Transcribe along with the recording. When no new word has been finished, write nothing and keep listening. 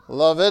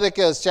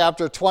Leviticus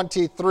chapter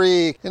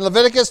 23. In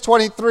Leviticus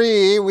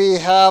 23, we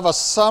have a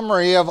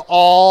summary of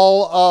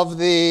all of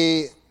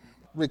the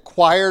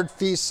required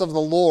feasts of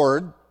the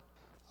Lord.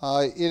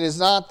 It is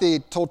not the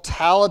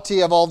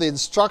totality of all the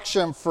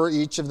instruction for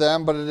each of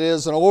them, but it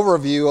is an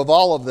overview of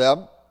all of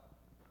them.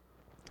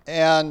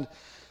 And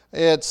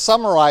it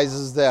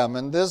summarizes them.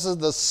 And this is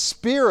the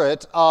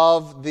spirit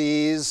of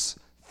these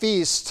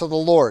feasts to the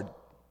Lord.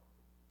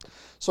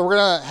 So we're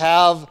going to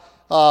have,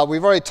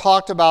 we've already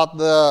talked about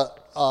the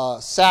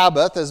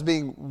Sabbath as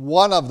being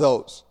one of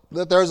those.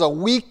 That there's a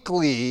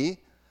weekly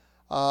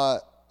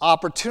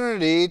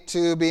opportunity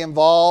to be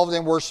involved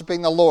in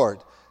worshiping the Lord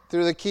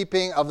through the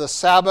keeping of the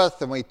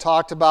Sabbath. And we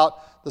talked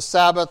about the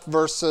Sabbath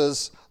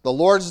versus the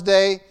Lord's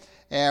Day.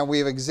 And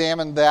we've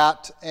examined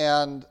that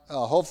and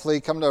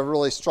hopefully come to a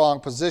really strong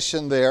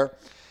position there.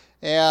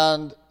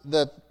 And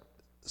that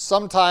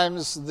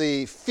sometimes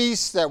the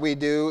feast that we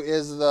do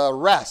is the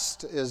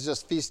rest, is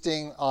just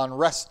feasting on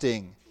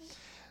resting.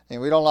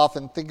 And we don't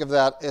often think of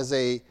that as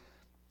a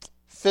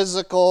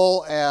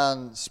physical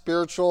and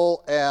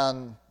spiritual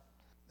and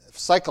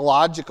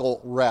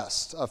psychological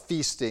rest of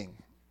feasting.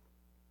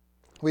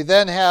 We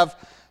then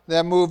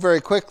move very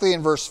quickly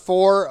in verse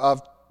 4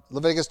 of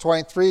Leviticus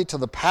 23 to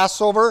the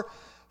Passover,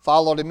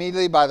 followed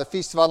immediately by the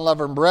Feast of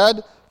Unleavened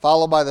Bread,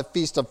 followed by the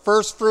Feast of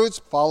First Fruits,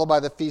 followed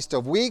by the Feast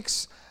of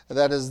Weeks.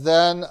 That is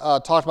then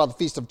talked about the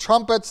Feast of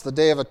Trumpets, the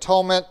Day of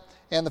Atonement,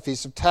 and the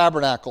Feast of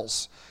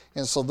Tabernacles.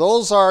 And so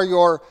those are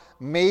your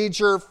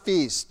major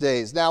feast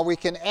days. Now we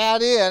can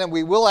add in, and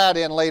we will add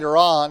in later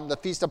on, the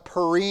Feast of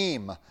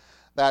Purim,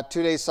 that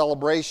 2-day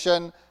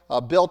celebration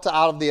built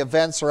out of the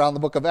events around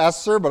the book of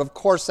Esther. But of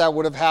course that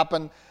would have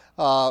happened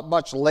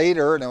much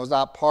later, and it was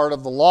not part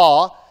of the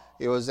law.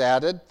 It was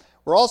added.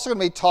 We're also going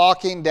to be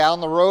talking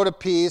down the road a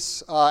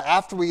piece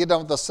after we get done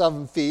with the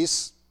 7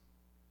 feasts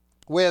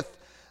with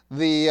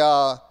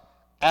the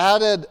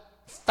added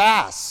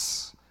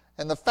fasts.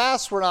 And the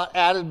fasts were not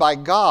added by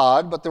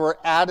God, but they were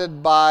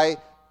added by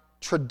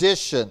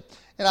tradition.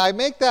 And I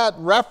make that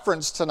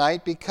reference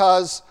tonight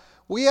because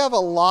we have a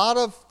lot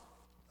of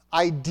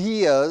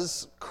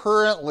ideas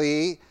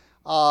currently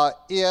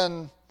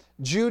in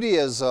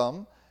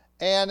Judaism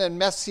and in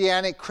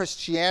Messianic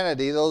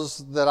Christianity, those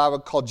that I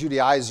would call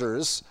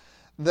Judaizers,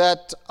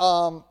 that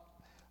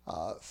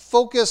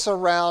focus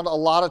around a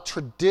lot of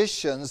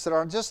traditions that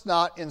are just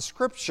not in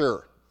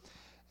Scripture.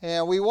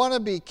 And we want to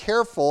be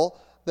careful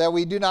that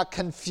we do not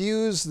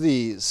confuse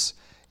these.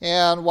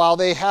 And while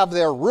they have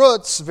their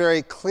roots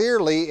very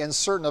clearly in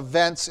certain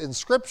events in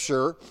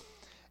Scripture,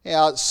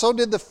 so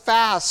did the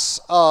fasts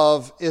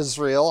of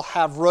Israel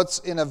have roots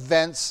in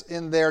events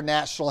in their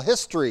national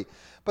history.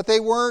 But they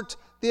weren't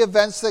the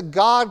events that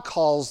God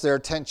calls their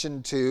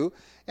attention to,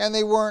 and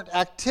they weren't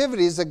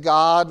activities that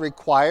God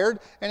required.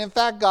 And in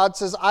fact, God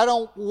says, I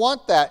don't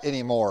want that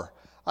anymore.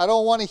 I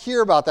don't want to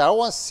hear about that. I don't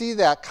want to see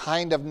that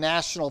kind of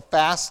national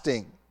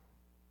fasting.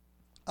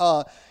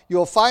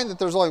 You'll find that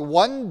there's only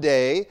one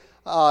day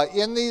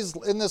in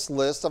this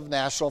list of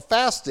national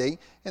fasting,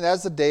 and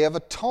that's the Day of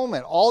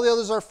Atonement. All the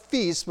others are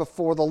feasts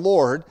before the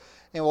Lord,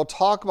 and we'll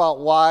talk about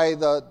why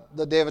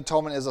the Day of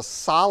Atonement is a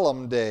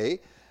solemn day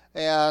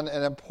and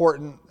an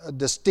important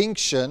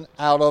distinction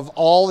out of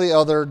all the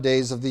other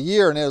days of the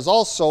year. And it is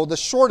also the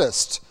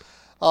shortest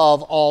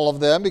of all of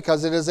them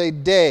because it is a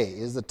day. It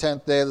is the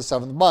 10th day of the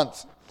 7th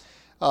month.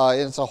 And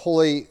it's a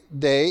holy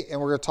day,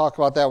 and we're going to talk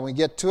about that when we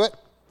get to it.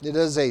 It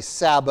is a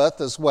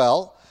Sabbath as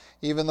well,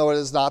 even though it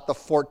is not the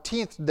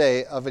 14th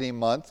day of any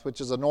month,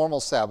 which is a normal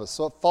Sabbath.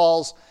 So it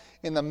falls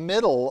in the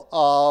middle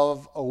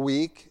of a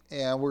week,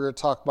 and we're going to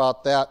talk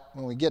about that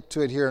when we get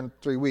to it here in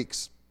 3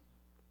 weeks.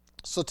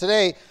 So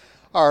today,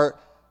 our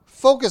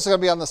focus is going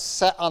to be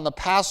on the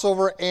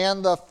Passover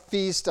and the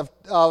Feast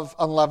of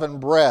Unleavened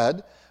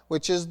Bread,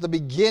 which is the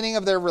beginning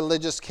of their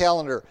religious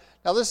calendar.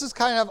 Now, this is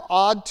kind of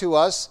odd to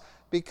us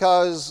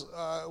because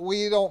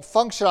we don't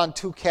function on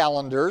 2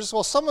 calendars.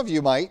 Well, some of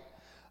you might.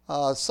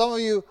 Some of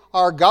you,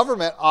 our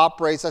government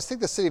operates, I think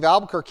the city of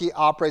Albuquerque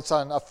operates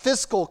on a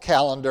fiscal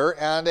calendar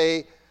and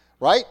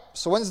right?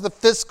 So when's the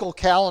fiscal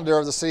calendar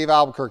of the city of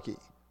Albuquerque?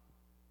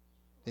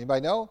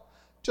 Anybody know?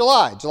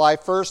 July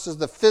 1st is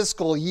the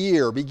fiscal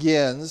year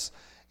begins.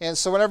 And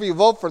so whenever you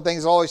vote for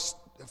things, always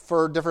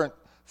for different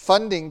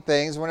funding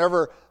things,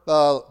 whenever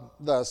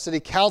the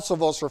city council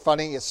votes for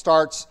funding, it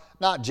starts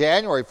not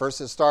January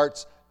 1st, it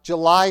starts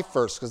July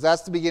 1st, because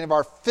that's the beginning of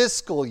our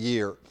fiscal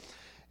year.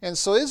 And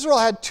so Israel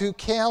had 2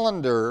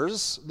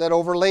 calendars that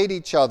overlaid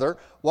each other.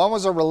 One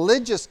was a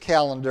religious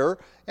calendar,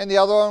 and the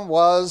other one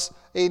was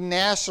a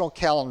national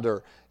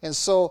calendar. And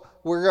so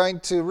we're going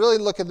to really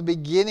look at the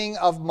beginning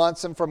of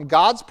months, and from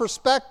God's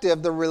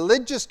perspective, the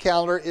religious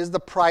calendar is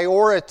the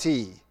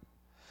priority.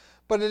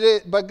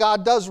 But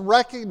God does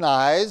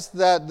recognize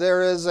that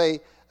there is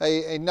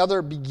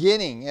another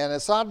beginning, and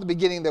it's not the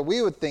beginning that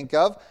we would think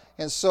of.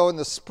 And so in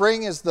the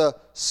spring is the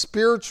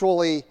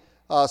spiritual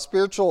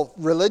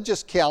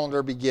religious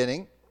calendar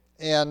beginning,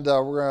 and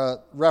we're going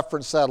to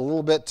reference that a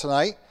little bit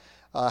tonight,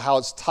 how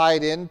it's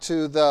tied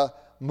into the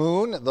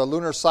moon, the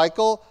lunar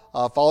cycle,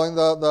 following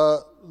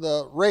the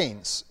the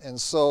rains. And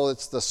so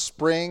it's the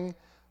spring,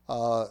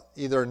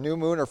 either new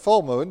moon or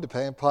full moon,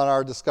 depending upon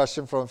our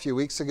discussion from a few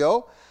weeks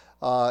ago.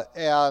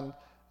 And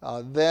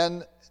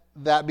then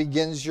that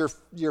begins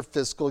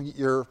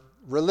your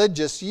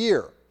religious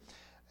year.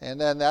 And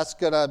then that's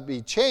going to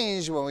be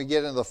changed when we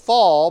get into the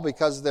fall,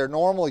 because their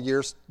normal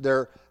years,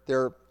 their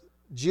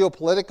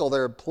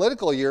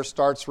political year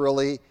starts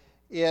really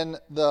in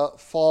the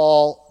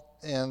fall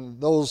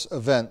and those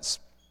events.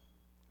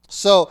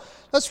 So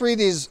let's read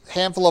these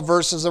handful of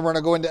verses, and we're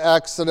going to go into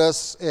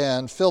Exodus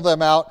and fill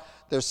them out.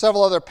 There's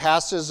several other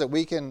passages that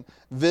we can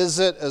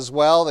visit as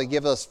well. They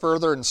give us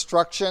further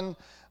instruction.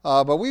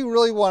 But we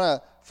really want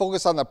to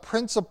focus on the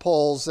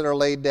principles that are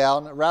laid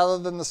down rather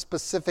than the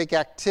specific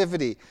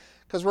activity,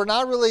 because we're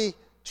not really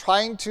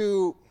trying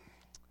to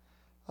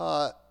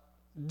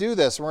do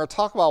this. And we're going to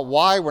talk about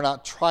why we're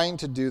not trying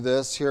to do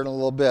this here in a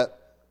little bit.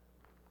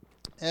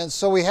 And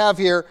so we have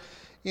here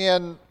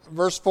in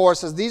verse 4, it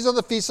says, "These are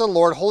the feasts of the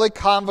Lord, holy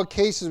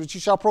convocations, which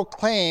you shall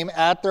proclaim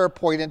at their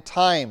appointed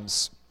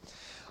times.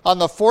 On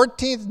the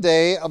 14th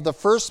day of the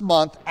first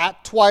month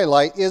at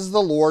twilight is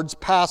the Lord's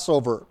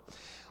Passover.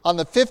 On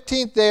the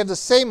 15th day of the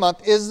same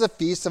month is the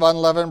feast of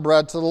unleavened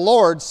bread to the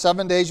Lord.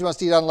 7 days you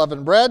must eat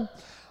unleavened bread.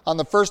 On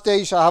the first day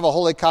you shall have a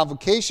holy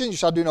convocation. You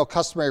shall do no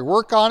customary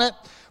work on it,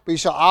 but you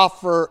shall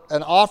offer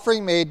an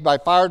offering made by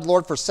fire to the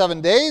Lord for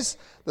 7 days.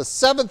 The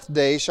 7th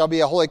day shall be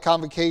a holy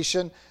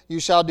convocation. You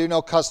shall do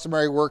no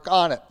customary work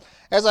on it."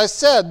 As I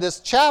said, this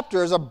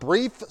chapter is a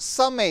brief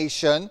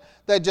summation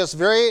that just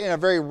in a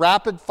very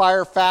rapid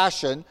fire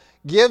fashion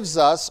gives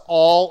us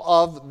all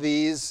of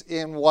these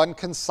in one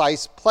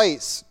concise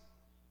place.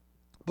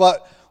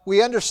 But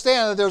we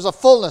understand that there's a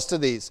fullness to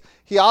these.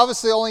 He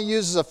obviously only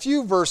uses a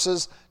few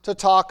verses to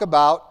talk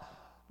about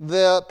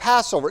the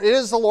Passover. It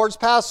is the Lord's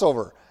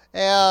Passover.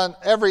 And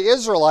every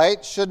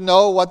Israelite should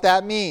know what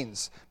that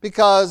means.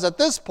 Because at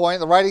this point,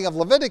 the writing of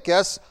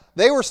Leviticus,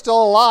 they were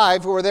still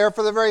alive who were there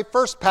for the very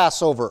first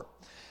Passover.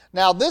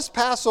 Now, this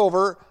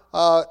Passover,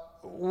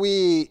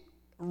 we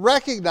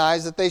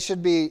recognize that they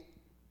should be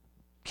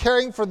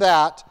caring for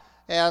that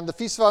and the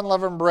Feast of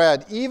Unleavened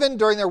Bread, even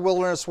during their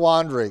wilderness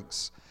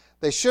wanderings.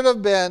 They should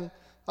have been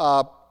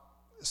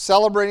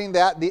celebrating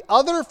that. The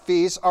other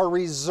feasts are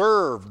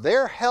reserved.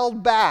 They're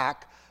held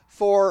back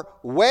for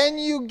when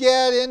you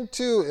get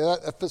into,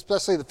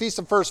 especially the Feast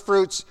of First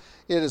Fruits,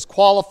 it is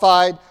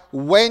qualified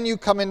when you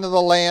come into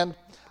the land.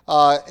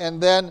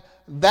 And then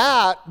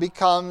that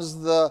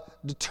becomes the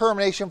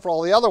determination for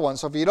all the other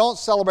ones. So if you don't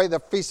celebrate the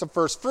Feast of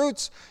First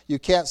Fruits, you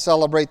can't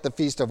celebrate the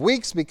Feast of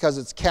Weeks because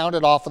it's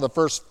counted off of the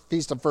first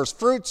Feast of First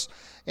Fruits.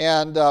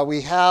 And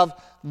we have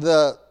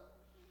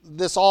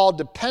this all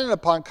dependent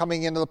upon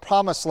coming into the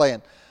Promised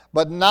Land,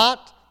 but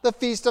not the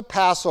Feast of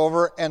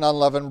Passover and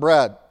unleavened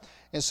bread.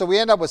 And so we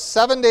end up with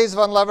 7 days of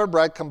unleavened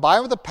bread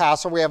combined with the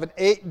Passover. We have an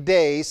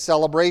 8-day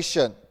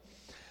celebration.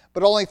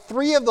 But only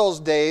 3 of those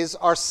days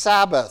are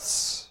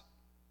Sabbaths.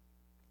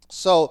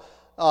 So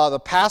the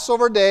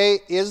Passover day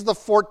is the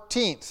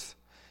 14th.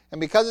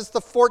 And because it's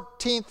the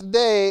 14th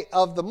day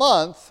of the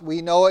month,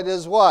 we know it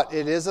is what?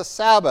 It is a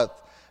Sabbath.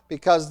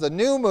 Because the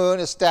new moon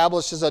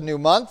establishes a new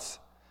month.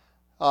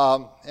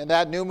 And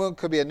that new moon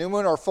could be a new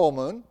moon or a full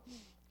moon.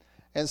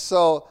 And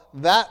so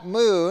that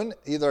moon,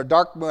 either a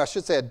dark moon, I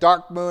should say a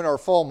dark moon or a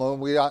full moon,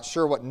 we're not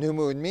sure what new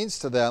moon means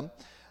to them.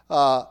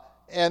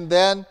 And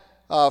then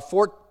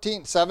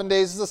 7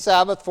 days is the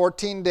Sabbath,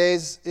 14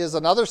 days is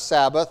another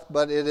Sabbath,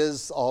 but it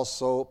is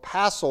also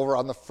Passover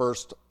on the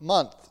first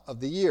month of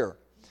the year.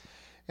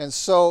 And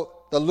so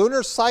the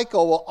lunar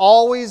cycle will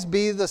always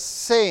be the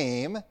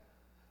same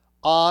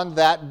on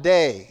that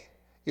day.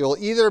 It will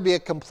either be a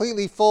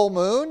completely full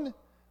moon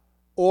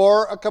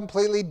or a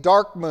completely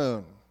dark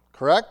moon,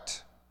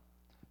 correct?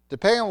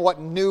 Depending on what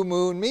new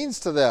moon means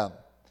to them.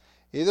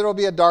 Either it will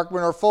be a dark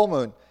moon or full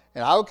moon.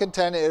 And I would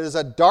contend it is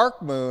a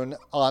dark moon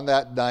on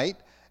that night.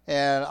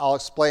 And I'll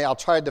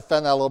try to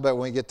defend that a little bit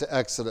when we get to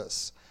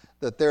Exodus.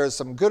 That there is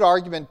some good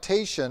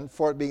argumentation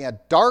for it being a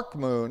dark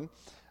moon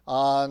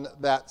on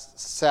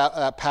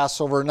that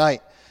Passover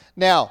night.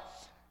 Now,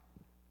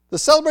 the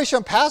celebration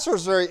of Passover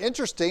is very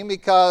interesting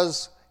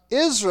because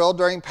Israel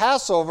during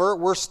Passover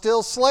were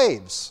still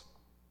slaves,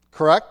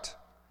 correct?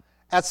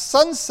 At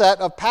sunset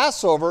of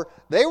Passover,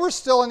 they were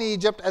still in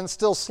Egypt and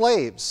still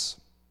slaves.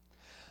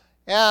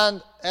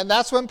 And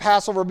that's when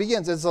Passover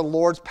begins. It's the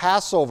Lord's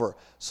Passover.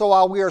 So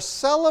while we are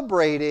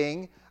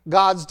celebrating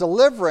God's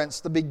deliverance,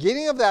 the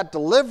beginning of that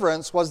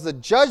deliverance was the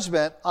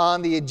judgment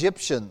on the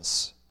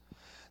Egyptians.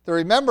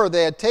 Remember,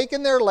 they had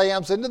taken their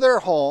lambs into their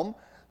home.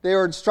 They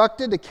were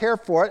instructed to care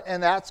for it,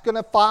 and that's going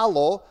to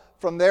follow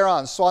from there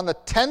on. So on the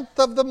 10th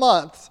of the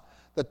month,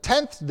 the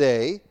 10th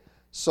day,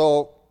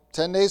 so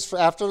 10 days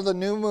after the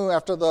new moon,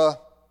 after the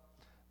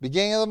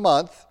beginning of the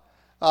month,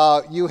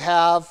 you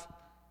have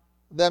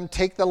them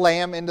take the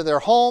lamb into their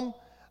home.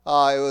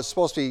 It was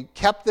supposed to be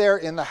kept there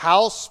in the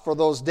house for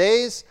those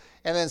days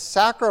and then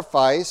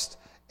sacrificed,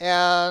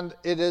 and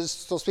it is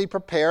supposed to be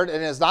prepared,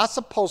 and it is not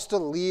supposed to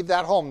leave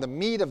that home, the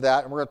meat of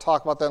that, and we're going to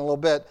talk about that in a little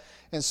bit.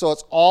 And so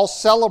it's all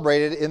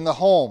celebrated in the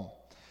home.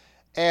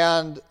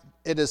 and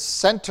it is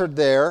centered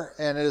there,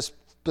 and it is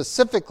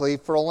specifically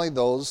for only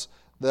those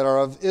that are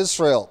of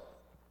Israel.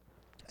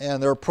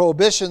 And there are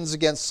prohibitions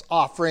against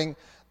offering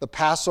the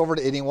Passover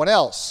to anyone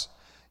else.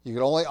 You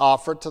can only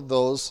offer it to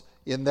those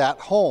in that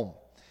home.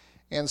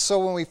 And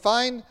so when we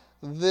find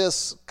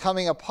this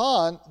coming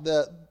upon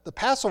the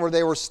Passover,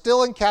 they were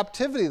still in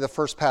captivity the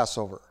first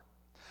Passover.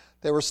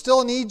 They were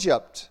still in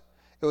Egypt.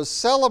 It was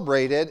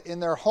celebrated in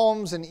their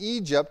homes in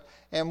Egypt.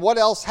 And what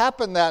else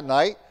happened that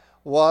night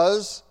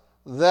was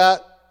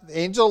that the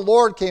angel of the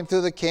Lord came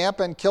through the camp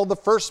and killed the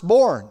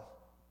firstborn.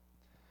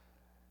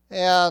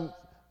 And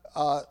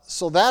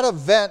so that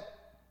event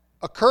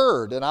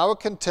occurred. And I would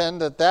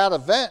contend that that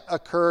event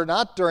occurred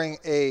not during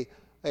a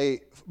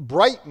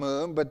bright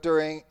moon, but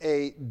during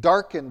a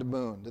darkened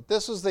moon. That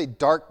this was a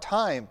dark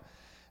time.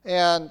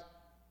 And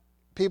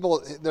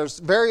there's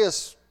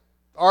various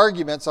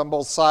arguments on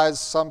both sides.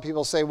 Some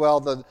people say, well,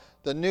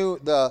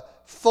 the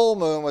full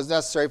moon was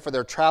necessary for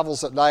their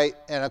travels at night,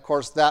 and of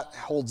course that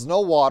holds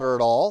no water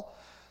at all,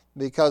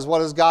 because what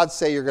does God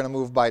say you're going to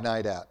move by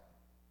night at?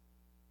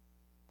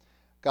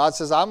 God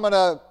says,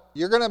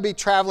 you're going to be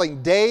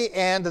traveling day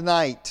and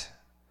night.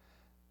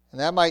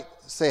 And that might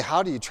say,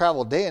 how do you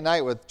travel day and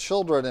night with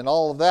children and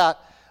all of that?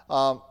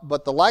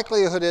 But the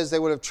likelihood is they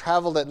would have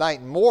traveled at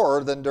night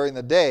more than during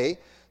the day,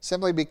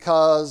 simply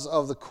because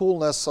of the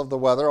coolness of the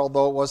weather,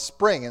 although it was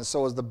spring, and so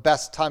it was the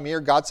best time of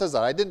year. God says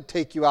that. I didn't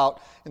take you out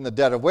in the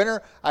dead of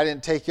winter. I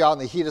didn't take you out in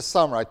the heat of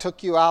summer. I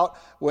took you out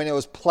when it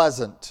was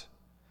pleasant.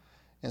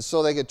 And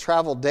so they could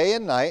travel day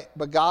and night,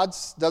 but God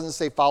doesn't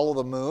say follow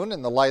the moon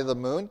and the light of the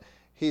moon.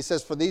 He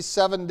says for these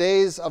 7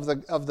 days of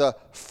the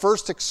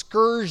first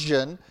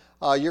excursion,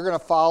 you're going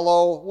to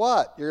follow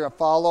what? You're going to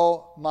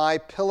follow my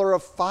pillar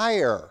of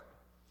fire.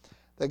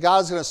 That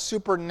God's going to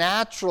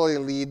supernaturally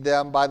lead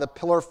them by the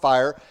pillar of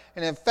fire.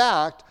 And in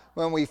fact,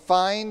 when we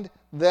find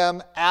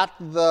them at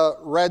the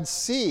Red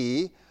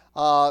Sea,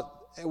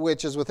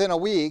 which is within a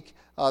week,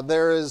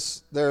 there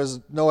is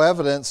no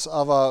evidence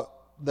of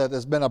that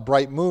there's been a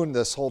bright moon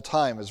this whole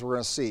time, as we're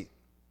going to see.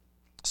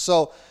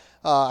 So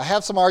I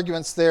have some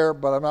arguments there,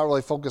 but I'm not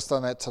really focused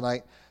on that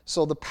tonight.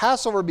 So the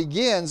Passover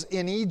begins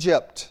in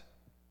Egypt.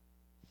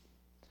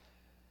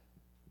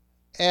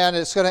 And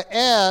it's going to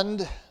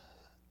end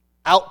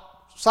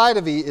outside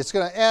of Egypt. It's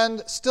going to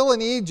end still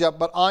in Egypt,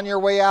 but on your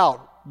way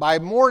out. By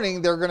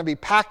morning, they're going to be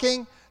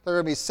packing. They're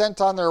going to be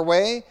sent on their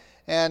way.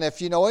 And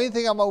if you know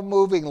anything about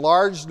moving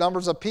large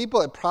numbers of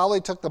people, it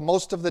probably took the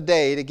most of the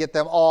day to get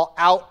them all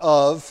out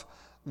of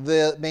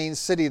the main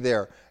city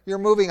there. You're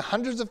moving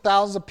hundreds of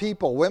thousands of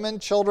people, women,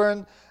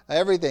 children,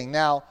 everything.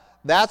 Now,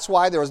 that's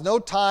why there was no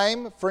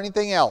time for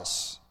anything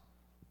else.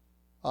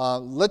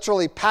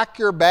 Literally pack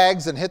your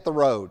bags and hit the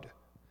road.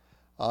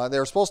 They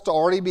were supposed to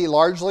already be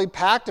largely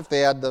packed if they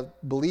had the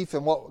belief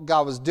in what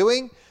God was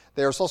doing.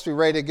 They were supposed to be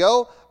ready to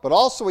go. But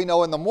also we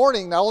know in the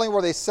morning, not only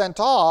were they sent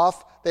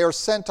off, they were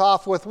sent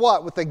off with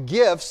what? With the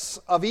gifts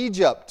of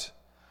Egypt.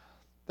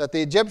 That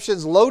the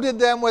Egyptians loaded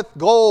them with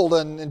gold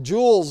and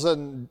jewels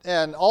and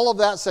all of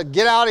that, said,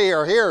 get out of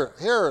here,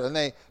 here. And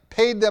they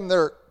paid them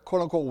their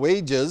quote-unquote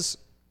wages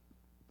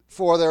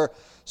for their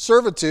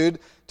servitude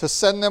to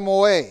send them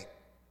away.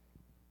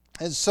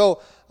 And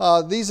so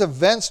these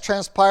events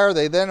transpire.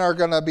 They then are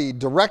going to be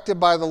directed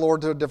by the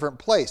Lord to a different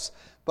place.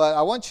 But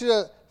I want you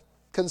to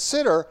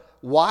consider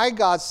why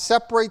God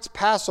separates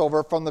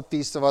Passover from the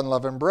Feast of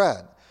Unleavened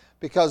Bread.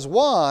 Because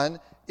one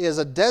is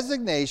a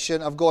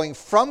designation of going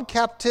from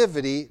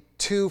captivity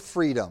to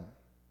freedom.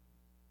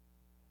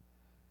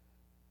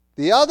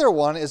 The other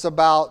one is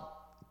about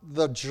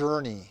the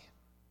journey.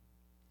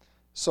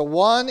 So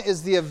one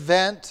is the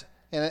event,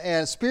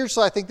 and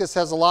spiritually I think this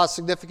has a lot of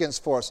significance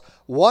for us.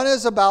 One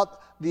is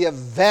about the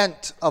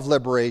event of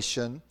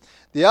liberation.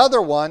 The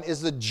other one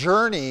is the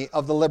journey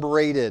of the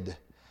liberated.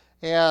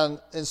 And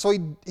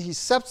so he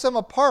sets them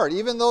apart.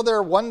 Even though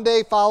they're one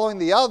day following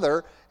the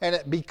other, and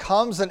it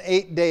becomes an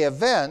 8-day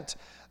event,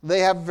 they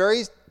have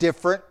very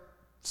different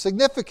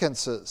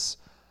significances.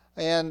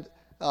 And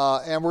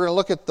we're going to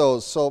look at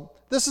those. So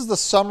this is the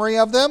summary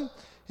of them.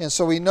 And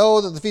so we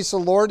know that the Feast of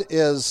the Lord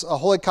is a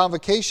holy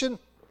convocation.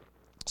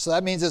 So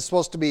that means it's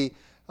supposed to be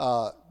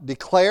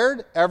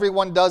declared.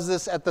 Everyone does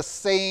this at the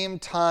same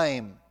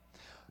time.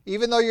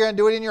 Even though you're going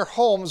to do it in your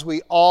homes,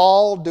 we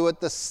all do it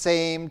the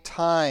same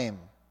time.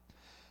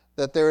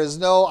 That there is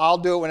no, I'll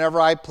do it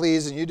whenever I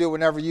please and you do it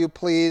whenever you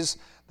please.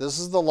 This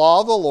is the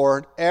law of the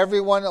Lord.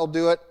 Everyone will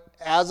do it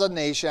as a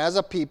nation, as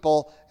a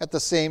people, at the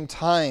same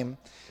time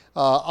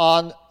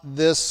on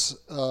this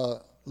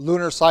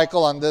lunar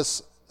cycle, on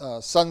this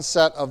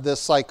sunset of this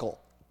cycle.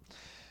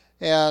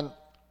 And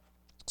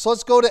so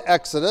let's go to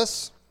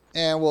Exodus,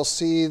 and we'll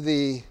see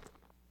the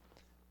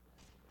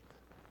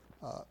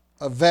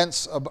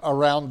events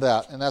around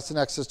that. And that's in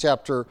Exodus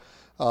chapter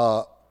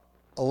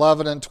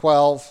 11 and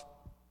 12,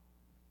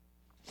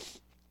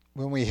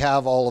 when we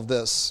have all of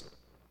this.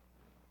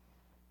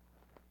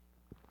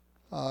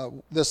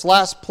 This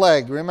last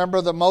plague,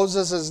 remember that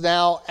Moses has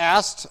now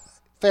asked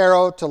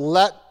Pharaoh to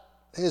let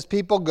his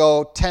people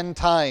go 10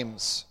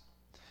 times.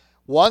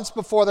 once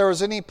before there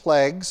was any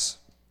plagues,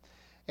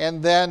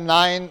 and then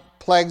 9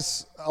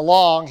 plagues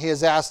along, he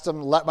has asked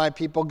them, let my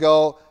people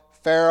go.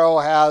 Pharaoh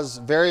has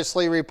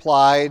variously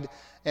replied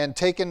and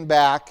taken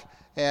back,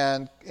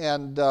 and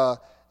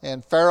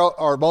Pharaoh,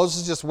 or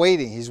Moses is just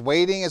waiting. He's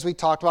waiting, as we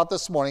talked about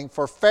this morning,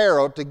 for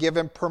Pharaoh to give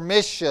him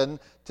permission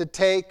to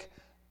take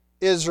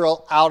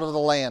Israel out of the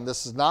land.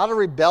 This is not a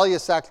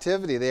rebellious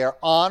activity. They are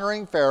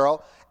honoring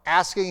Pharaoh,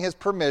 asking his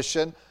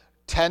permission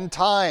 10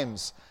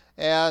 times.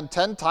 And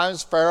 10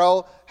 times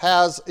Pharaoh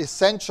has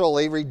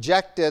essentially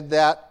rejected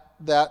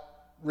that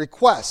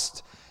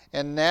request.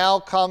 And now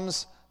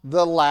comes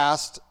the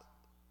last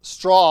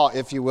straw,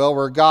 if you will,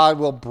 where God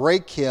will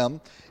break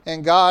him.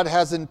 And God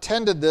has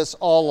intended this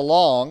all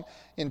along.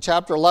 In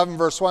chapter 11,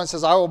 verse 1, it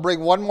says, I will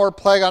bring one more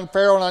plague on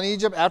Pharaoh and on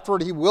Egypt.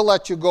 Afterward, he will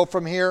let you go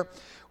from here.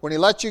 When he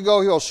lets you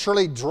go, he will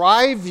surely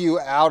drive you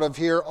out of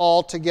here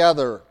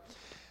altogether.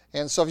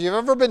 And so if you've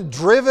ever been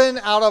driven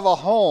out of a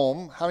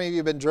home, how many of you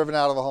have been driven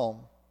out of a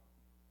home?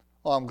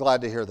 Oh, I'm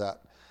glad to hear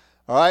that.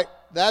 All right?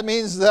 That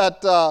means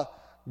that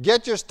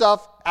get your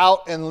stuff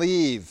out and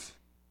leave.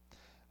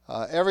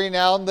 Every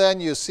now and then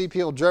you see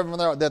people driven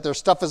there, that their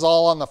stuff is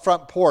all on the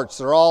front porch.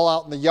 They're all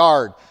out in the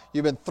yard.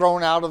 You've been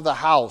thrown out of the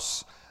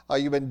house.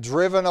 You've been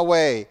driven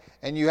away.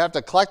 And you have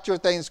to collect your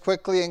things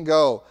quickly and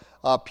go.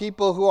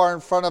 People who are in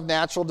front of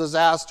natural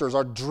disasters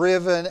are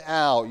driven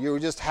out. You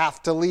just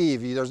have to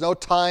leave. There's no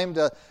time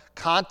to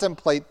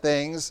contemplate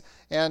things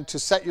and to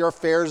set your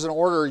affairs in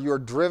order. You're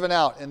driven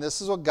out. And this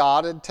is what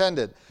God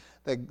intended.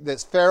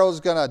 That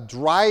Pharaoh's going to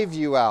drive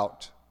you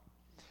out.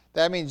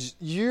 That means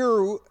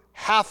you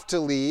have to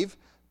leave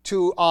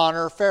to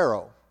honor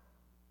Pharaoh.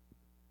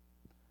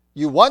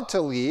 You want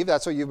to leave.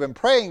 That's what you've been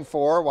praying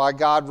for while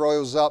God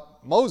rose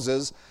up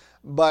Moses.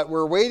 But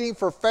we're waiting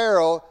for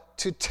Pharaoh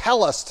to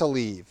tell us to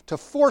leave, to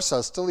force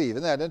us to leave.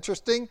 Isn't that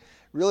interesting?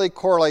 Really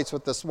correlates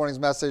with this morning's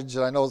message.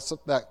 And I know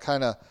that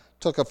kind of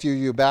took a few of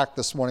you back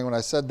this morning when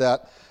I said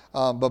that.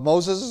 But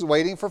Moses is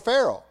waiting for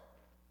Pharaoh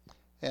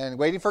and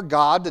waiting for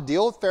God to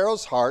deal with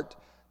Pharaoh's heart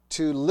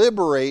to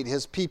liberate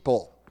his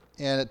people.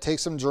 And it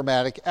takes some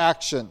dramatic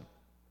action.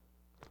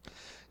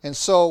 And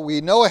so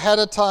we know ahead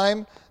of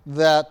time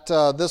that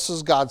this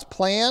is God's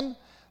plan,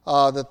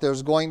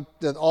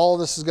 that all of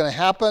this is going to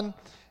happen.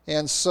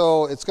 And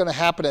so it's going to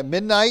happen at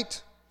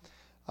midnight.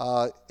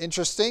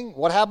 Interesting.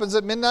 What happens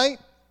at midnight?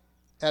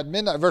 At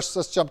midnight,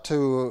 let's jump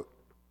to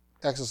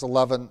Exodus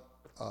 11,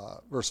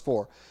 verse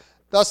 4.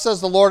 Thus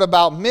says the Lord,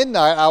 about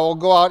midnight I will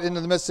go out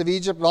into the midst of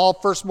Egypt, and all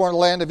firstborn of the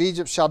land of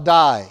Egypt shall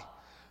die.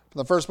 From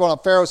the firstborn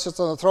of Pharaoh who sits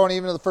on the throne,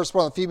 even to the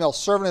firstborn of the female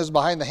servant who is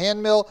behind the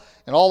handmill,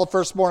 and all the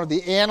firstborn of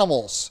the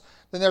animals.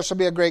 Then there shall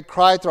be a great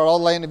cry throughout all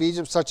the land of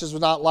Egypt, such as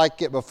was not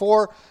like it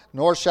before,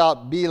 nor shall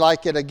it be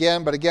like it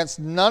again. But against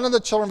none of the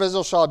children of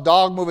Israel shall a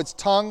dog move its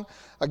tongue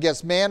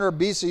against man or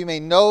beast, so you may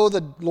know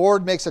the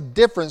Lord makes a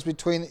difference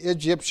between the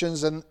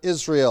Egyptians and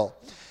Israel.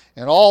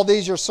 And all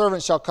these your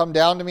servants shall come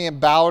down to me and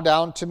bow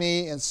down to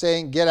me, and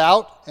saying, get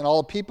out, and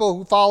all the people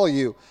who follow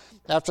you.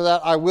 After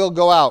that I will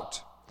go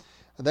out.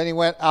 And then he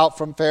went out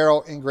from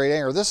Pharaoh in great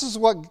anger. This is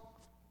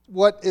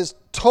what is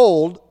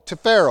told to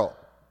Pharaoh.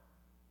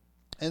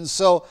 And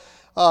so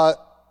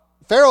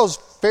Pharaoh's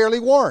fairly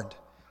warned.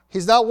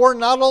 He's not warned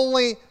not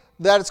only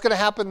that it's going to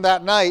happen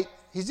that night,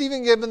 he's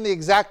even given the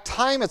exact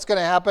time it's going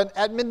to happen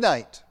at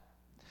midnight.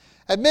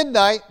 At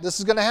midnight, this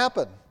is going to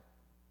happen.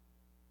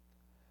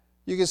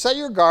 You can set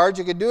your guards,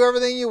 you can do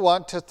everything you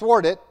want to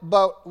thwart it,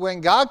 but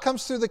when God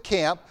comes through the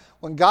camp,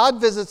 when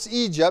God visits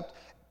Egypt,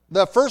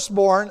 the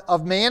firstborn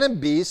of man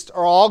and beast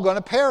are all going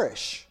to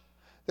perish.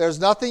 There's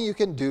nothing you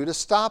can do to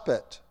stop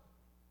it.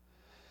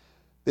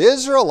 The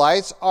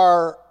Israelites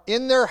are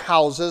in their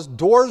houses,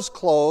 doors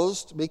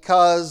closed,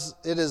 because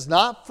it is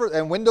not for,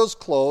 and windows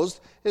closed,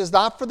 it is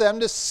not for them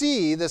to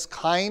see this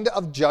kind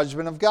of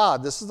judgment of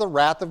God. This is the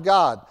wrath of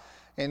God.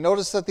 And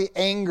notice that the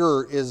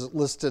anger is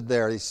listed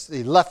there.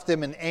 He left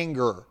them in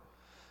anger.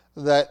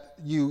 That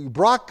you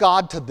brought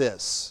God to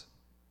this.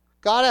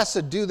 God has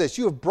to do this.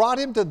 You have brought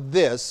him to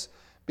this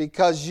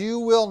because you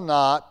will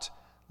not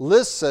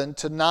listen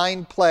to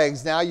 9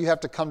 plagues. Now you have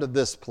to come to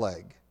this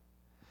plague.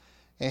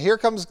 And here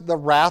comes the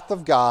wrath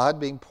of God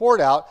being poured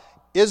out.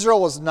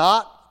 Israel was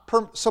not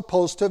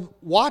supposed to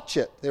watch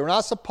it. They were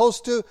not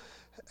supposed to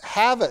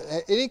have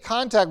any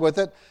contact with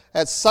it.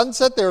 At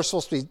sunset, they were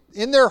supposed to be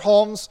in their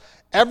homes.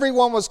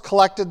 Everyone was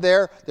collected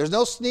there. There's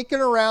no sneaking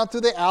around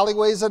through the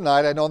alleyways at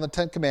night. I know in the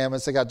 10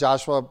 Commandments, they got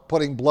Joshua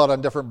putting blood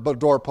on different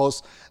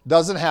doorposts.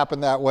 Doesn't happen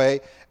that way.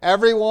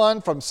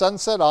 Everyone from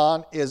sunset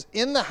on is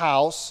in the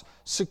house,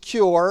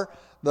 secure.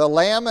 The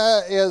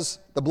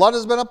blood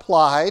has been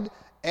applied,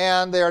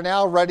 and they are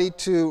now ready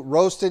to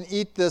roast and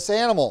eat this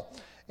animal.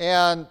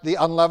 And the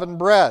unleavened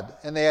bread.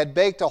 And they had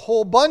baked a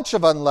whole bunch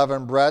of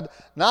unleavened bread,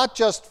 not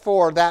just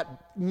for that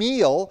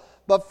meal,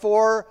 but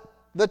for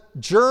the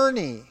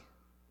journey.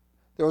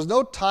 There was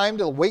no time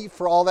to wait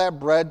for all that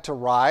bread to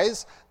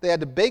rise. They had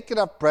to bake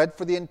enough bread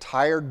for the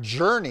entire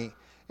journey.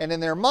 And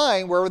in their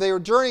mind, where they were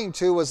journeying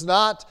to was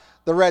not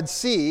the Red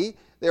Sea.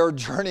 They were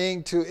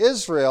journeying to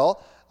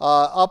Israel,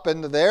 up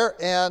into there.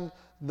 And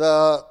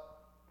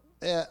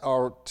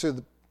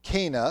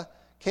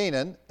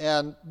Canaan,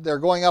 and they're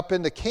going up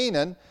into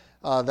Canaan.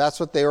 That's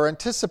what they were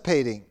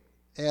anticipating.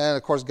 And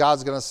of course,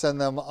 God's going to send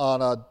them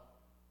on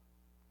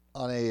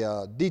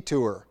a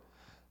detour.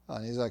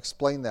 And he's going to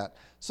explain that.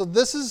 So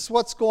this is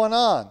what's going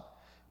on.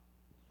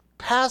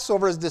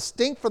 Passover is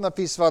distinct from the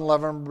Feast of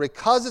Unleavened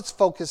because its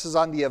focus is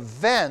on the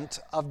event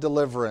of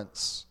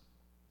deliverance.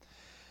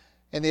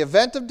 And the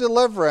event of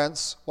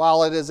deliverance,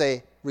 while it is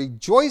a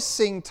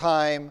rejoicing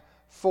time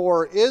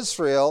for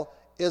Israel,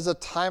 is a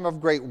time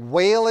of great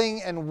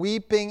wailing and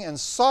weeping and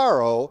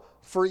sorrow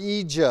for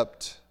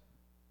Egypt.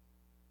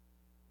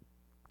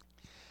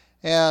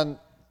 And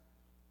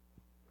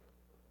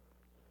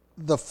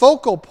the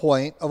focal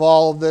point of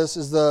all of this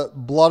is the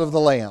blood of the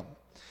Lamb.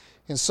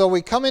 And so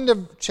we come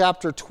into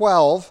chapter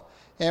 12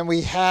 and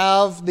we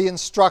have the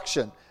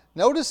instruction.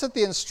 Notice that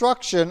the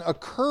instruction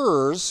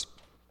occurs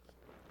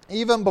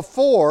even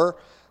before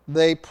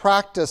they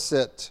practice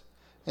it.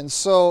 And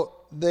so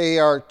they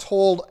are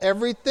told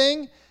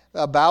everything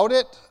about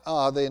it,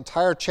 the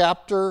entire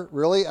chapter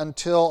really,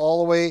 until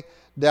all the way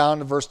down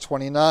to verse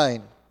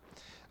 29,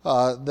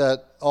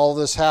 that all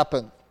this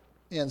happened.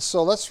 And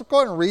so let's go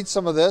ahead and read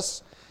some of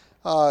this.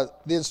 The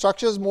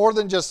instruction is more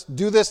than just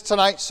do this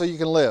tonight so you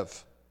can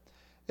live.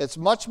 It's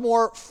much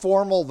more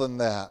formal than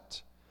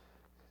that.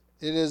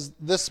 It is,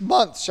 this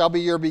month shall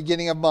be your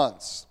beginning of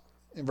months,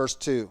 in verse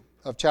 2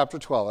 of chapter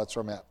 12. That's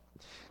where I'm at.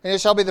 And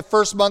it shall be the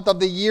first month of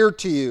the year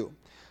to you.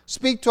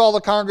 Speak to all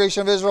the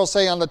congregation of Israel,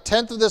 saying, on the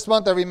 10th of this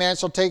month every man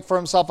shall take for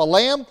himself a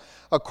lamb,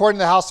 according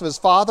to the house of his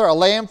father, a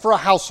lamb for a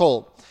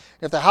household.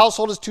 If the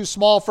household is too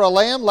small for a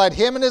lamb, let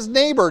him and his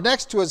neighbor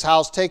next to his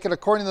house take it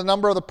according to the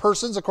number of the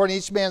persons, according to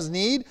each man's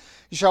need.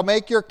 You shall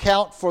make your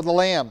count for the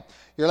lamb.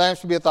 Your lamb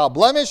shall be without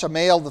blemish, a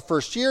male of the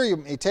first year. You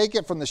may take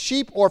it from the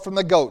sheep or from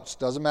the goats.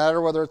 Doesn't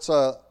matter whether it's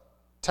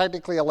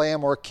technically a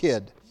lamb or a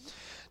kid.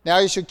 Now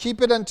you should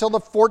keep it until the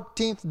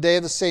 14th day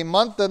of the same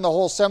month. Then the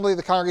whole assembly of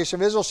the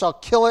congregation of Israel shall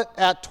kill it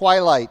at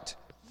twilight.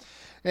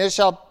 And it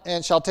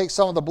shall take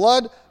some of the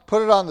blood,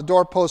 put it on the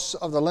doorposts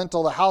of the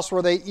lintel of the house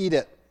where they eat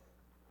it.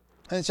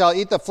 And shall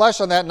eat the flesh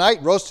on that night,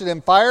 roasted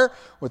in fire,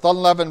 with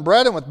unleavened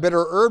bread and with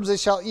bitter herbs they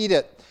shall eat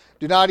it.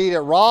 Do not eat it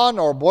raw,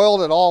 nor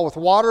boiled at all with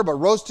water, but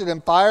roasted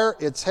in fire,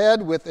 its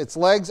head with its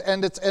legs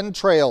and its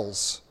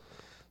entrails.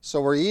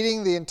 So we're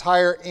eating the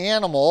entire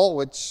animal,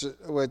 which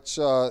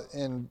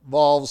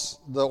involves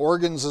the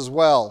organs as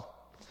well.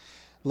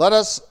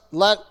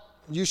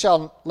 You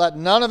shall let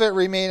none of it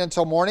remain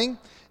until morning,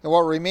 and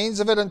what remains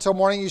of it until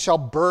morning you shall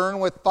burn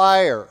with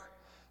fire.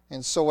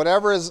 And so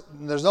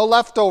there's no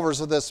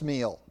leftovers of this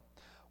meal.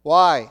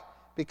 Why?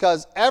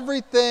 Because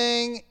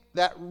everything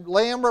that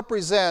lamb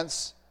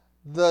represents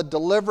the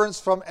deliverance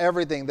from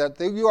everything. That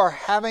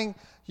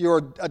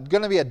you're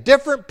going to be a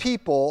different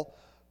people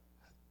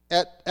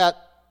at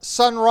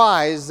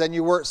sunrise than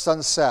you were at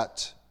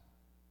sunset.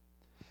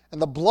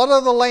 And the blood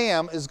of the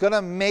lamb is going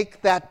to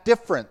make that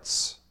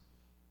difference.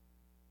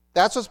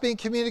 That's what's being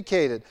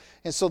communicated.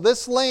 And so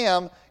this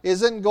lamb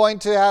isn't going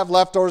to have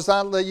leftovers,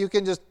 not that you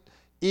can just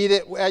eat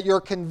it at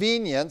your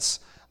convenience.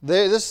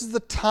 This is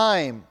the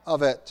time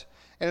of it.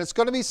 And it's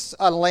going to be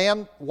a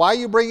lamb. Why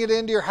you bring it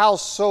into your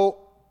house so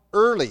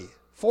early?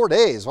 4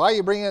 days. Why are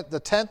you bringing it the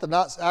 10th and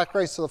not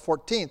sacrifice to the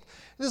 14th?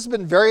 This has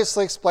been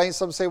variously explained.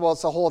 Some say, well,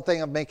 it's the whole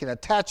thing of making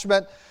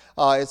attachment.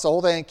 It's the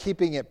whole thing of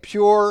keeping it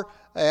pure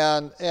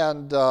and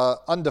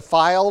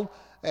undefiled.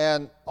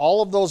 And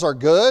all of those are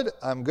good.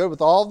 I'm good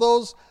with all of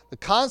those. The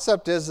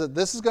concept is that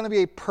this is going to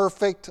be a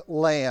perfect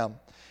lamb.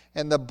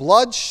 And the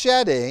blood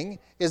shedding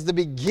is the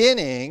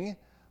beginning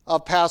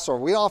of Passover.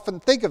 We often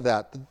think of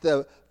that.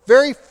 The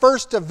very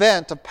first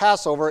event of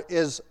Passover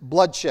is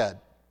bloodshed.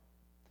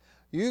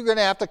 You're going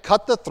to have to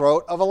cut the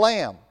throat of a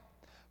lamb.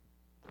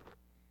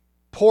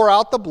 Pour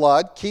out the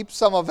blood, keep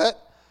some of it,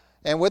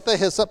 and with the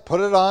hyssop, put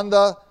it on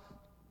the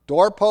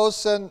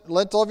doorposts and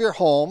lintel of your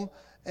home,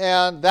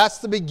 and that's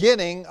the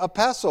beginning of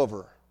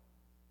Passover,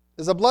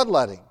 is a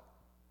bloodletting.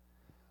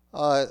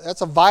 That's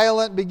a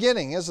violent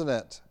beginning, isn't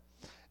it?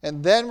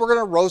 And then we're going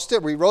to roast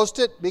it. We roast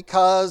it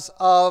because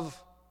of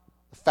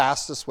the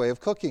fastest way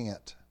of cooking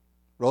it,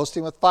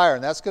 roasting with fire.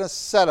 And that's going to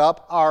set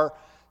up our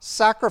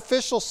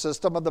sacrificial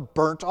system of the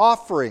burnt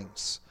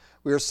offerings.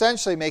 We're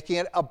essentially making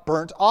it a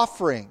burnt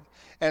offering.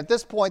 And at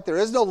this point, there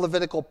is no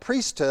Levitical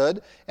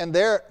priesthood. And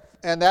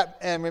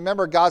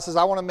remember, God says,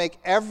 I want to make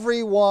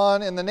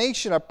everyone in the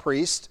nation a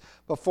priest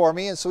before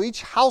me. And so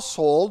each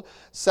household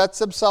sets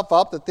himself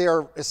up that they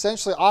are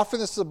essentially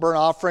offering this as a burnt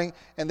offering,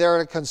 and they're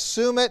going to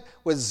consume it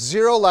with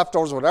zero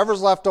leftovers.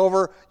 Whatever's left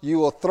over, you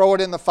will throw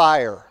it in the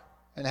fire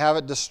and have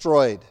it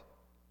destroyed.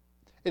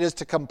 It is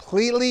to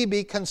completely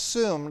be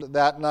consumed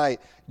that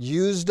night,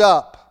 used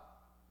up,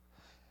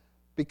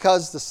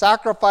 because the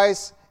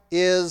sacrifice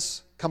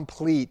is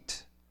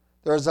complete.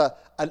 There's an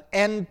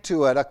end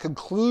to it, a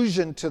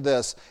conclusion to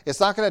this. It's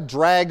not going to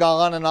drag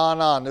on and on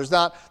and on. There's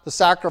not the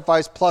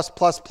sacrifice plus.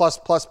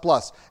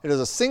 It is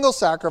a single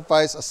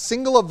sacrifice, a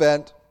single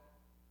event,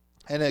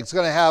 and it's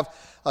going to have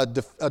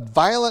a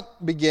violent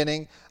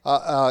beginning.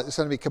 It's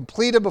going to be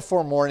completed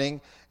before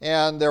morning,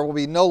 and there will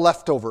be no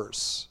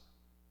leftovers.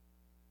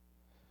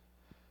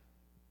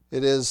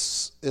 It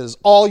is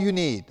all you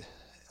need.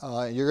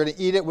 You're going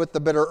to eat it with the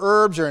bitter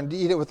herbs. You're going to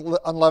eat it with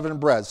unleavened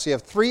bread. So you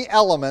have 3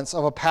 elements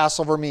of a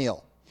Passover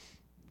meal.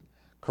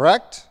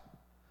 Correct?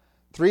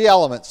 3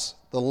 elements.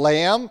 The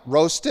lamb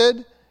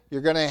roasted.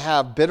 You're going to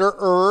have bitter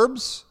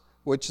herbs,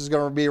 which is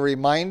going to be a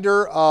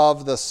reminder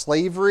of the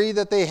slavery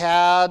that they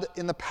had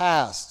in the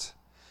past.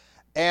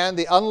 And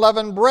the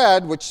unleavened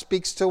bread, which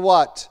speaks to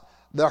what?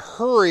 The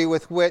hurry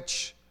with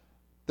which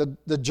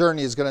the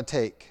journey is going to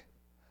take.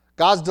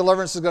 God's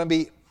deliverance is going to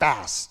be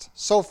fast.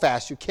 So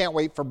fast, you can't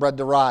wait for bread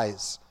to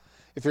rise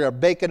if you're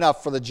bake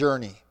enough for the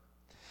journey.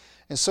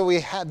 And so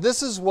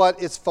this is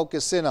what it's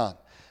focused in on.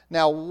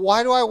 Now,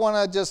 why do I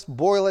want to just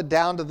boil it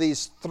down to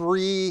these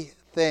 3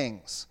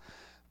 things?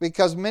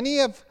 Because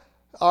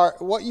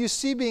what you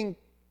see being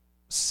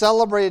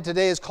celebrated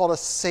today is called a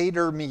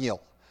Seder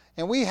meal.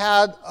 And we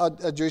had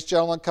a Jewish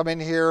gentleman come in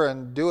here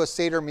and do a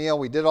Seder meal.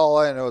 We did all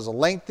that, and it was a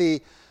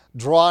lengthy,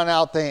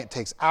 drawn-out thing. It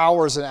takes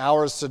hours and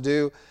hours to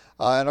do.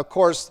 And of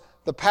course,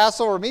 the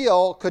Passover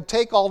meal could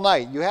take all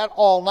night. You had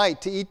all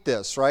night to eat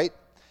this, right?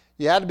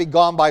 You had to be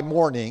gone by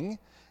morning.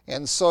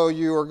 And so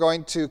you are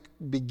going to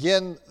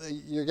begin,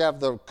 you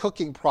have the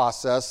cooking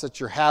process that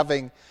you're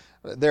having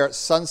there at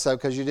sunset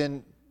because you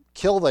didn't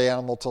kill the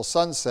animal till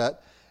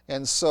sunset.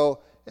 And so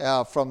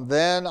from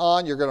then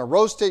on, you're going to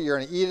roast it. You're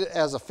going to eat it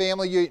as a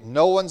family.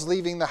 No one's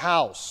leaving the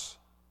house.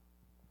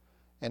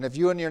 And if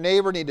you and your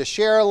neighbor need to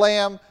share a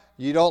lamb,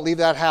 you don't leave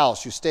that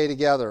house. You stay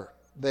together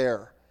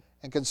there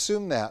and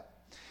consume that.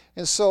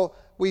 And so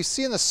we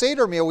see in the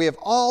Seder meal, we have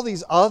all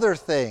these other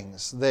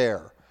things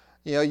there.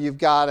 You know, you've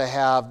got to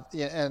have,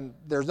 and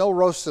there's no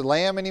roasted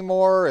lamb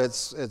anymore.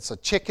 It's a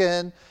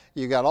chicken.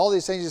 You got all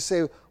these things. You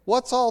say,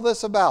 what's all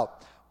this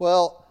about?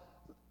 Well,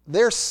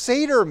 their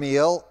Seder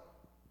meal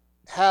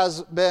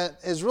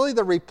is really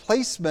the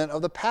replacement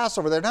of the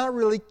Passover. They're not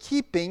really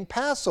keeping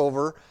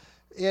Passover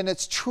in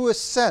its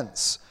truest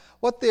sense.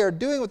 What they are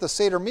doing with the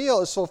Seder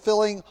meal is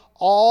fulfilling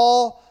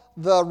all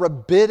the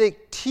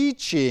rabbinic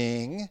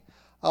teaching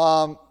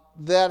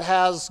that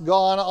has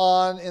gone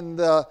on in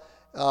the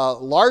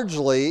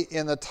largely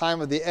in the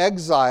time of the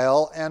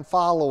exile and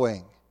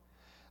following.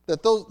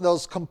 That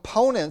those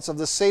components of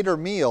the Seder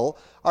meal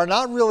are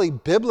not really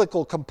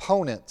biblical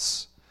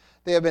components.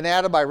 They have been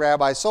added by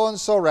Rabbi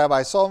so-and-so,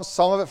 Rabbi so-and-so,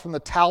 some of it from the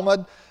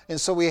Talmud.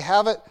 And so we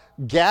have it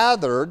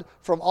gathered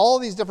from all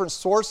these different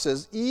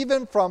sources,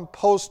 even from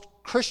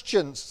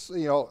post-Christian,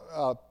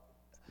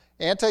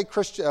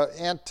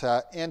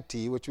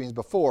 anti, which means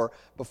before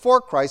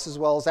Christ as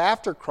well as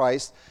after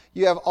Christ.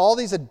 You have all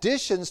these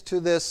additions to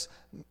this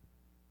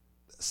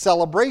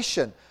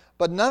celebration,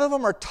 but none of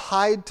them are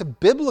tied to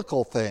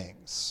biblical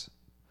things.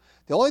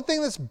 The only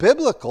thing that's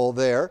biblical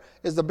there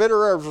is the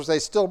bitter herbs, which they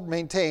still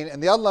maintain,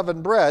 and the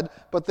unleavened bread,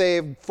 but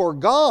they've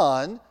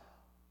foregone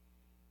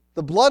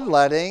the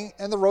bloodletting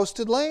and the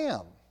roasted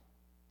lamb.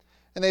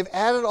 And they've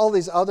added all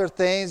these other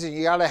things, and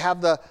you got to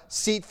have the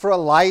seat for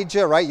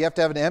Elijah, right? You have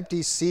to have an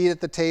empty seat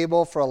at the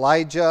table for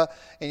Elijah,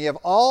 and you have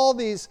all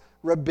these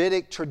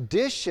rabbinic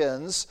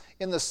traditions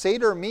in the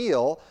Seder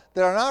meal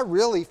that are not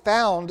really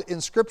found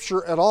in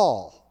Scripture at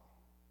all.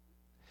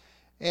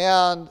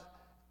 And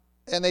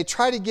they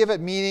try to give it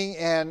meaning,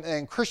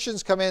 and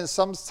Christians come in.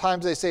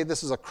 Sometimes they say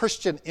this is a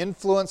Christian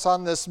influence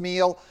on this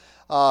meal,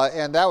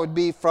 and that would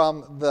be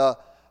from the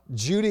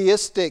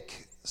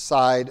Judaistic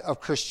side of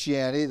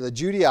Christianity. The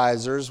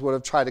Judaizers would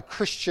have tried to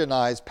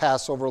Christianize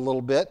Passover a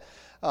little bit.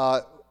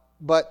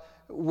 But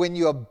when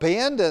you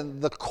abandon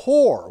the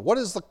core, what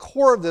is the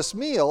core of this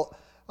meal?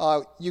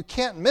 You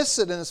can't miss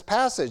it in this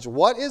passage.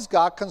 What is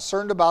God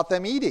concerned about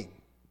them eating?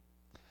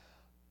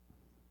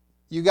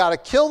 You got to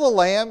kill the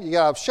lamb, you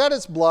got to shed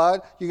its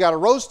blood, you got to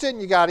roast it, and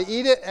you got to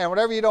eat it, and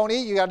whatever you don't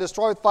eat, you got to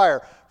destroy with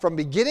fire. From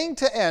beginning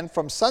to end,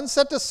 from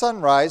sunset to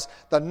sunrise,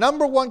 the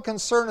number one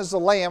concern is the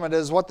lamb, and it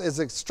is what is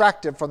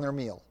extracted from their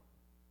meal,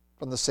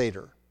 from the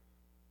Seder.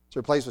 It's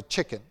replaced with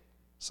chicken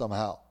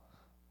somehow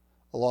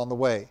along the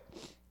way.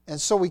 And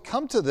so we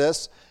come to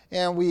this,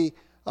 and we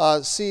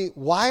see,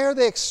 why are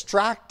they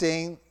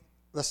extracting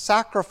the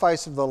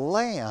sacrifice of the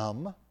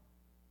lamb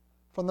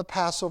from the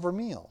Passover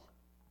meal?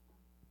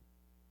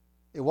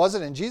 It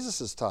wasn't in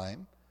Jesus'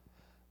 time,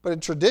 but in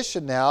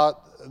tradition now,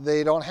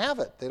 they don't have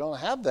it. They don't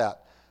have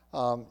that.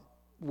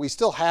 We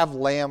still have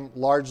lamb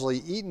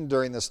largely eaten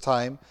during this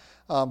time,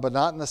 but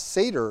not in the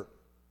Seder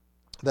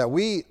that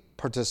we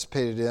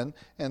participated in,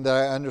 and that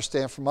I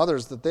understand from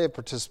others that they have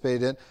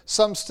participated in.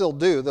 Some still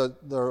do. The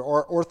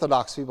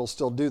Orthodox people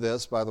still do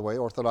this, by the way.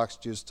 Orthodox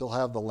Jews still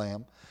have the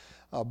lamb.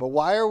 But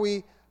why are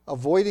we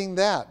avoiding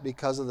that?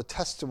 Because of the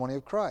testimony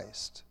of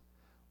Christ.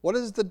 What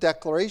is the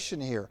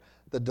declaration here?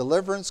 The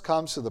deliverance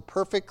comes through the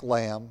perfect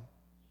Lamb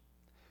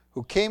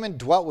who came and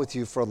dwelt with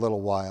you for a little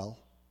while.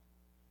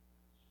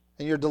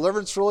 And your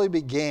deliverance really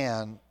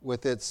began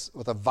with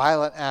a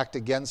violent act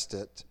against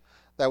it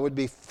that would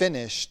be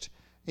finished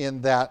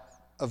in that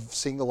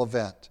single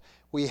event.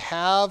 We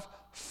have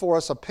for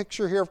us a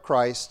picture here of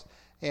Christ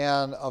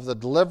and of the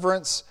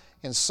deliverance,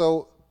 and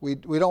so we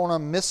don't want to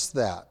miss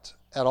that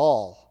at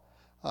all.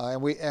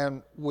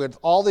 And with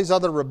all these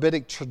other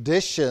rabbinic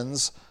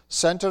traditions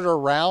centered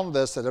around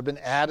this that have been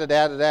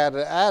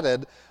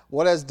added,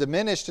 what has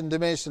diminished and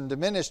diminished and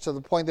diminished to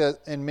the point that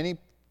in many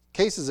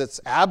cases it's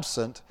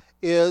absent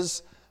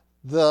is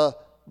the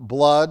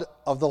blood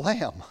of the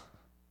Lamb.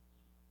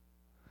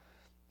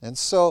 And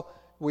so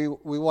we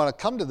want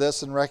to come to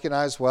this and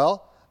recognize,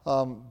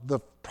 the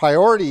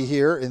priority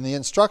here in the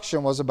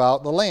instruction was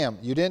about the Lamb.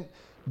 You didn't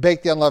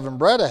bake the unleavened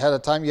bread ahead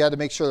of time. You had to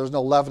make sure there was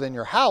no leaven in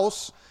your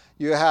house.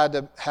 You had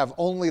to have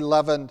only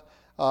no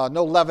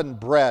leavened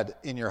bread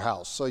in your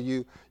house. So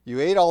you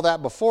ate all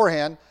that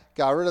beforehand,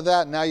 got rid of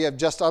that, and now you have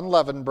just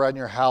unleavened bread in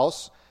your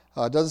house.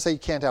 It doesn't say you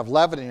can't have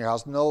leaven in your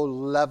house. No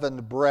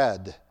leavened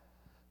bread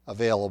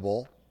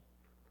available.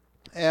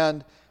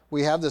 And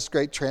we have this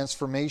great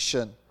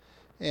transformation.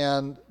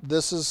 And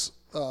this is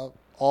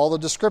all the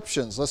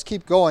descriptions. Let's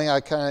keep going. I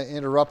kind of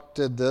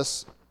interrupted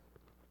this.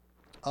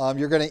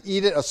 You're going to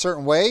eat it a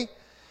certain way.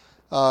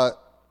 Let's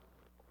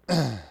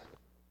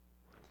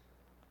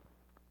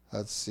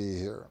see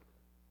here.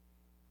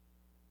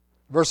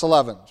 Verse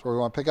 11 is where we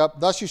want to pick up.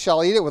 Thus you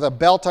shall eat it with a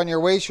belt on your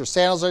waist, your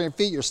sandals on your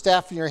feet, your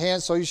staff in your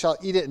hand, so you shall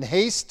eat it in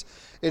haste.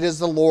 It is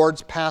the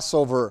Lord's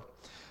Passover.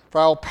 For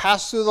I will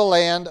pass through the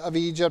land of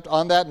Egypt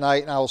on that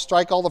night, and I will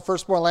strike all the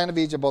firstborn land of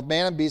Egypt, both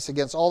man and beast,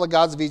 against all the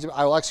gods of Egypt.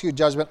 I will execute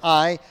judgment.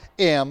 I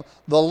am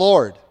the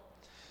Lord.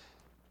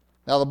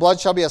 Now the blood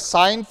shall be a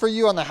sign for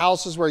you on the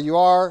houses where you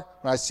are.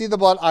 When I see the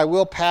blood, I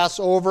will pass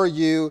over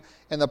you,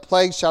 and the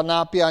plague shall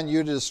not be on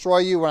you to destroy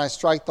you when I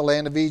strike the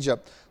land of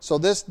Egypt. So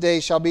this day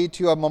shall be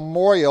to you a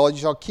memorial. You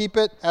shall keep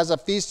it as a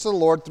feast to the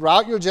Lord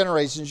throughout your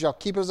generations. You shall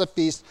keep it as a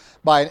feast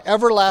by an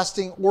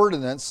everlasting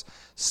ordinance.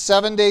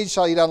 7 days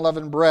shall eat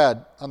unleavened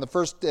bread on the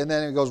first, and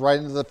then it goes right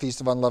into the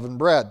Feast of Unleavened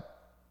Bread.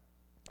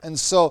 And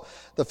so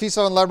the Feast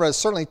of Unleavened Bread is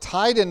certainly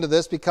tied into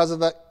this because of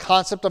the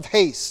concept of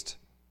haste.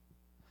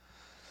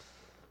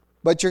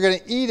 But you're going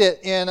to eat it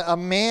in a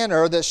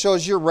manner that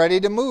shows you're ready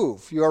to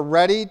move. You are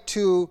ready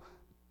to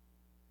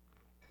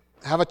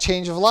have a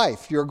change of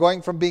life. You're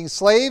going from being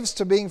slaves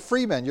to being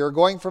freemen. You're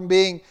going from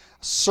being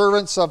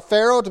servants of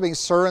Pharaoh to being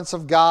servants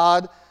of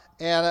God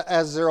and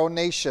as their own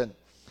nation.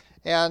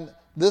 And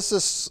this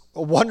is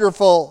a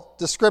wonderful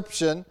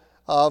description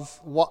of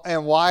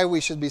and why we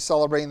should be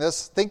celebrating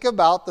this. Think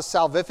about the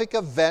salvific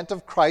event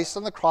of Christ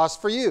on the cross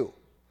for you.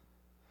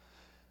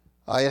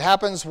 It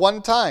happens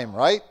one time,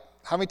 right?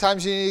 How many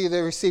times do you need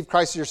to receive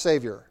Christ as your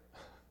Savior?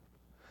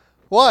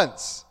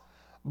 Once.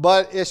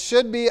 But it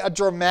should be a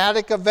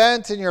dramatic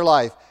event in your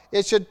life.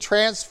 It should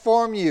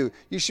transform you.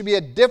 You should be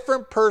a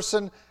different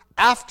person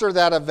after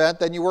that event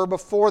than you were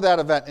before that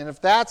event. And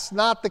if that's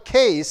not the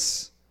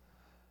case,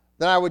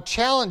 then I would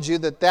challenge you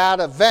that that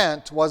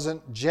event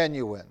wasn't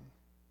genuine.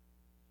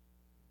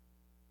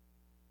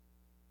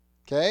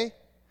 Okay?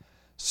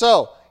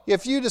 So,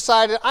 if you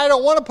decided, I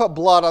don't want to put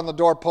blood on the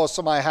doorposts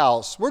of my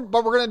house, but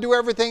we're going to do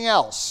everything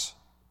else,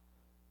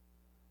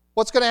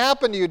 what's going to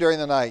happen to you during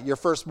the night? Your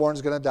firstborn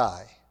is going to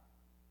die.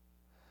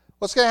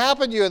 What's going to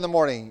happen to you in the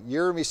morning?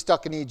 You're going to be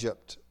stuck in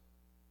Egypt.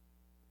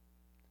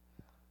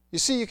 You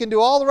see, you can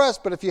do all the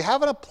rest, but if you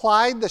haven't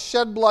applied the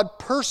shed blood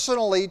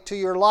personally to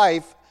your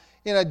life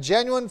in a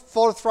genuine,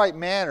 forthright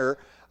manner,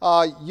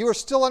 you are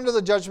still under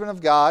the judgment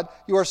of God.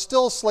 You are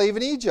still a slave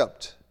in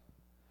Egypt.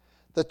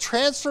 The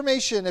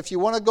transformation, if you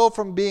want to go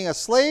from being a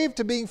slave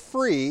to being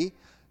free,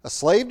 a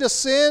slave to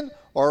sin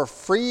or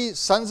free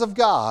sons of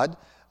God,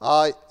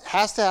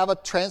 has to have a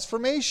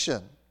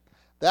transformation.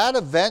 That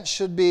event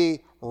should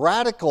be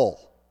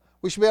radical.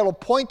 We should be able to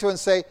point to it and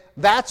say,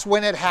 that's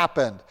when it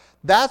happened.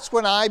 That's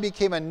when I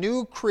became a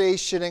new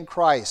creation in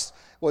Christ,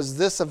 was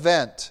this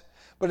event.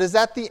 But is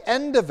that the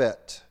end of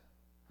it?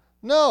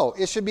 No,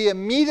 it should be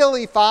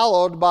immediately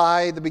followed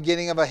by the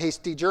beginning of a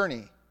hasty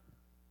journey.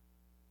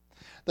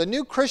 The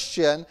new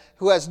Christian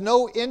who has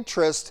no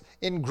interest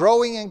in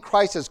growing in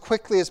Christ as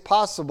quickly as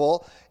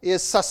possible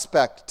is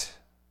suspect.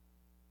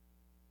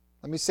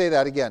 Let me say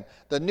that again.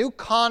 The new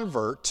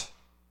convert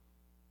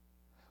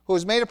who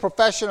has made a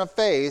profession of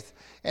faith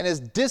and is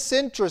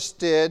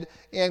disinterested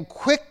in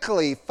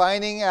quickly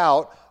finding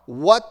out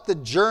what the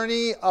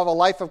journey of a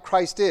life of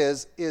Christ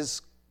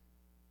is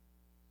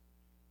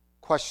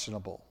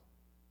questionable.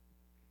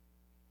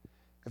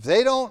 If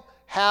they don't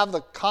have the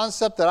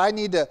concept that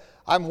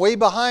I'm way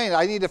behind,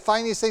 I need to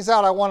find these things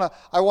out, I want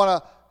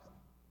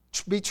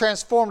to be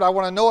transformed, I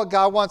want to know what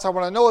God wants, I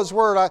want to know His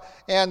Word,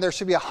 and there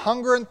should be a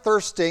hunger and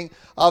thirsting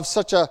of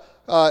such a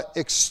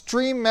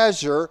extreme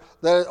measure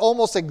that it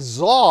almost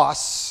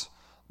exhausts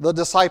the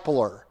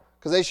discipler,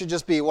 because they should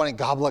just be wanting,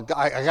 God,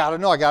 I got to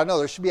know.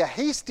 There should be a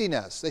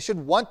hastiness. They should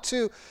want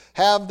to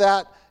have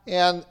that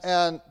and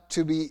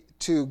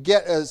to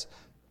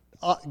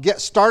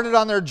get started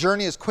on their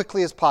journey as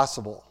quickly as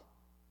possible.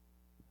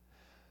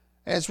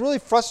 And it's really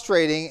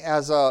frustrating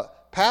as a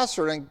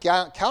pastor and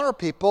encounter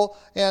people,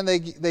 and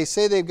they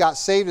say they've got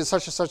saved at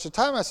such and such a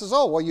time. I says,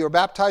 oh, well, you were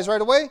baptized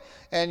right away,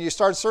 and you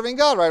started serving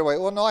God right away.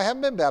 Well, no, I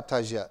haven't been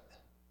baptized yet.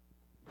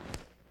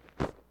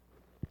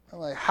 I'm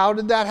like, how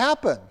did that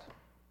happen?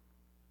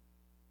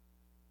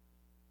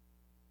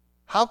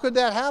 How could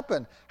that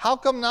happen? How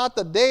come not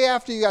the day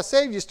after you got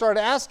saved, you started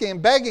asking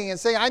and begging and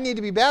saying, I need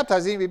to be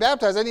baptized, I need to be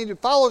baptized, I need to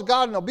follow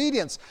God in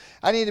obedience,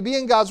 I need to be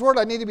in God's Word,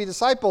 I need to be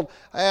discipled,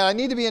 and I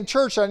need to be in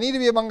church, I need to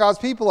be among God's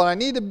people, and I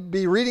need to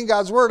be reading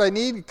God's Word, I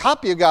need a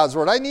copy of God's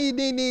Word, I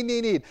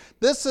need.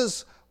 This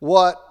is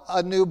what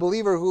a new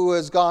believer who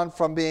has gone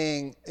from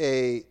being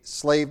a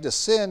slave to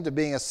sin to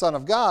being a son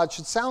of God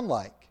should sound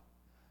like.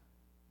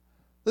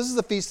 This is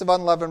the Feast of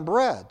Unleavened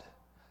Bread.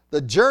 The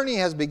journey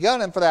has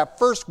begun, and for that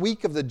first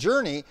week of the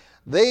journey,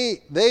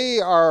 they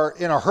are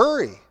in a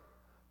hurry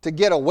to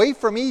get away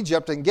from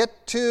Egypt and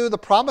get to the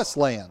Promised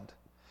Land.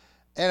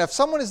 And if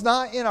someone is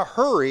not in a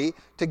hurry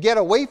to get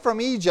away from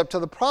Egypt to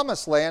the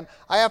Promised Land,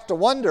 I have to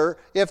wonder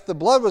if the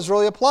blood was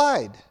really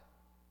applied.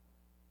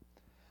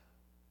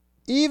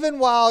 Even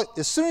while,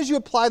 as soon as you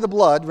apply the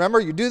blood, remember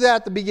you do that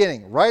at the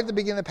beginning, right at the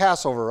beginning of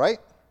Passover, right?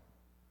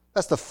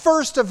 That's the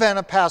first event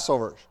of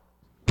Passover.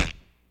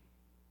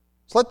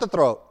 Slit the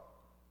throat.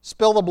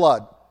 Spill the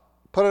blood.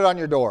 Put it on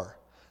your door.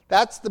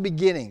 That's the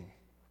beginning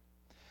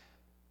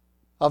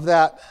of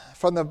that.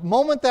 From the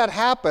moment that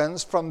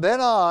happens, from then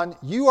on,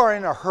 you are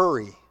in a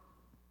hurry.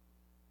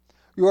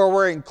 You are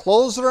wearing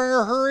clothes that are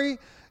in a hurry.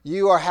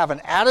 You have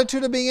an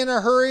attitude of being in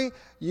a hurry.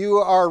 You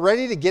are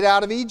ready to get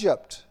out of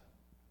Egypt.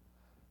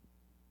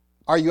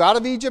 Are you out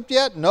of Egypt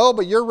yet? No,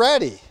 but you're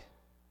ready.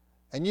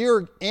 And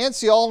you're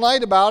antsy all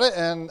night about it,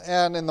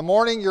 and in the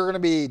morning you're going to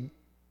be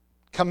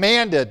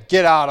commanded,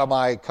 get out of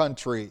my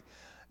country.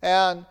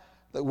 And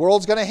the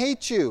world's going to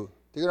hate you.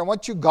 They're going to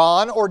want you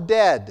gone or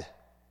dead.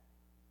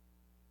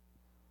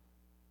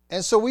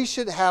 And so we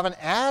should have an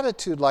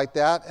attitude like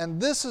that.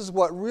 And this is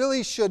what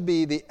really should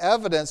be the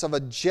evidence of a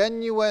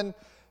genuine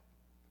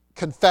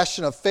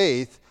confession of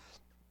faith,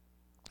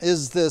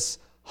 is this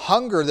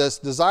hunger, this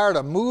desire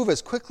to move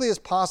as quickly as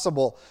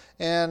possible.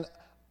 And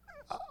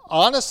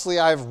honestly,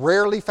 I've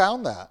rarely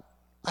found that.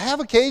 I have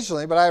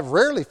occasionally, but I've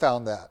rarely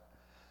found that.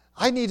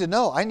 I need to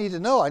know.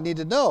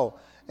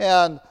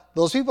 And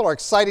those people are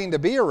exciting to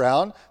be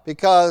around,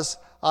 because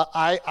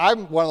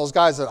I'm one of those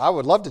guys that I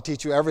would love to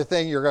teach you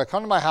everything. You're going to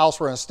come to my house.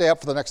 We're going to stay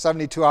up for the next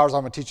 72 hours.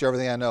 I'm going to teach you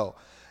everything I know.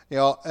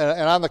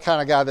 And I'm the kind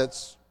of guy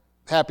that's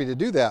happy to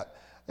do that.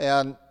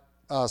 And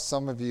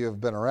some of you have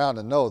been around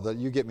and know that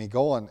you get me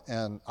going,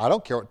 and I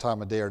don't care what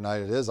time of day or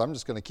night it is. I'm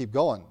just going to keep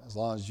going as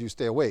long as you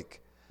stay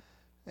awake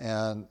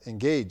and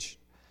engage.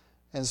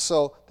 And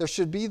so there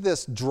should be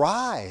this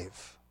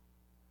drive.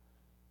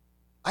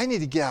 I need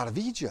to get out of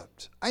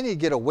Egypt. I need to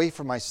get away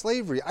from my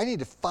slavery. I need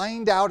to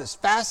find out as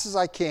fast as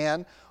I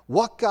can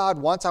what God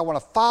wants. I want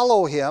to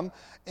follow Him,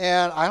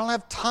 and I don't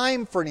have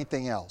time for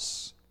anything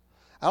else.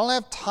 I don't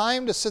have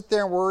time to sit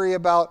there and worry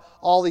about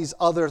all these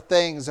other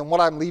things and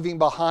what I'm leaving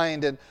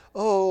behind, and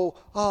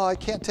I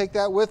can't take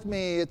that with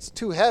me. It's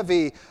too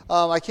heavy.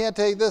 I can't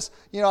take this.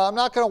 I'm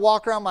not going to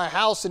walk around my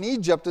house in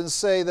Egypt and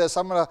say this.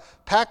 I'm going to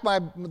pack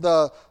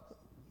the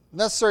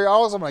necessary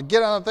articles. I'm going to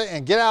get on the thing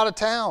and get out of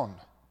town.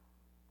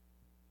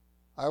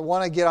 I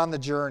want to get on the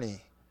journey.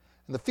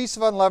 And the Feast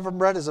of Unleavened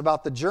Bread is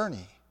about the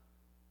journey.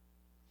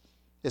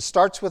 It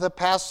starts with a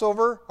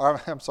Passover,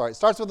 it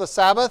starts with a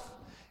Sabbath.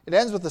 It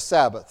ends with the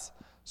Sabbath.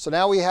 So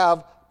now we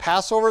have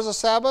Passover as a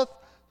Sabbath,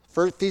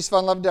 Feast of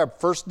Unleavened Bread,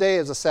 first day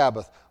is a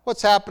Sabbath.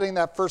 What's happening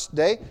that first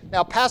day?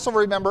 Now Passover,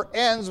 remember,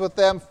 ends with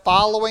them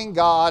following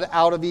God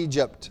out of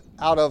Egypt,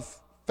 out of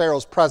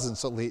Pharaoh's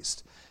presence at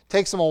least. It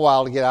takes them a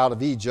while to get out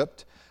of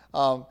Egypt,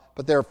 but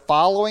they're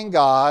following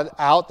God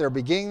out. They're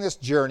beginning this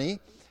journey.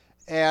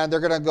 And they're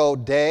going to go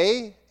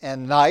day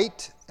and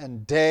night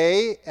and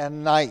day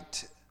and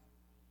night.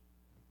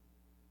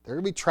 They're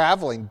going to be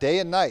traveling day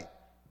and night.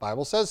 The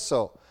Bible says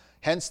so.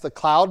 Hence the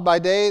cloud by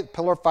day,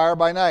 pillar of fire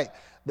by night.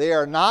 They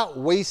are not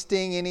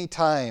wasting any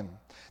time.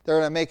 They're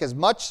going to make as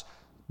much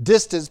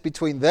distance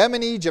between them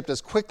and Egypt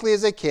as quickly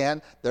as they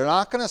can. They're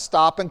not going to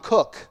stop and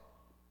cook.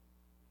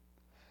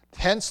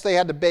 Hence they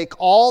had to bake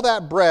all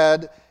that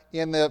bread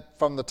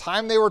from the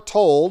time they were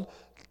told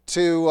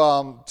to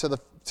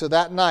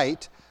that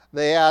night.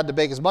 They had to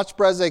bake as much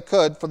bread as they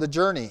could for the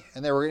journey,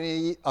 and they were going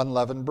to eat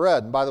unleavened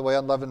bread. And by the way,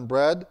 unleavened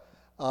bread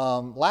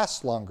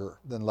lasts longer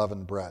than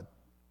leavened bread.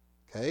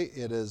 Okay,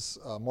 it is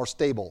more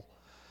stable.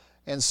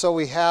 And so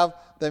we have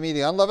them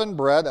eating unleavened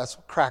bread. That's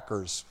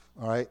crackers.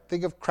 All right,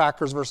 think of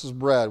crackers versus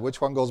bread.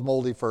 Which one goes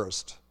moldy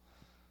first?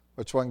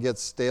 Which one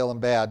gets stale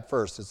and bad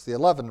first? It's the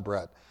unleavened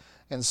bread.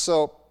 And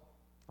so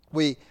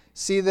we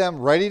see them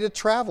ready to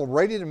travel,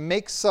 ready to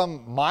make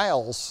some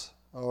miles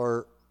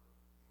or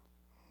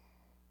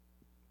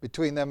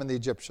between them and the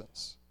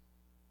Egyptians.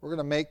 We're going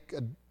to make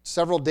a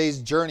several days'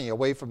 journey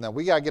away from them.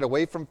 We got to get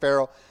away from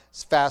Pharaoh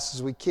as fast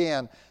as we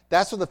can.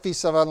 That's what the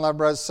Feast of Unleavened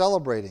Bread is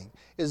celebrating,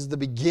 is the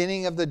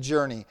beginning of the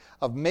journey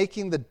of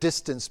making the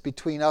distance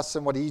between us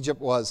and what Egypt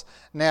was.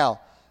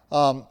 Now,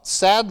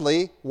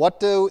 sadly, what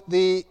do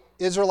the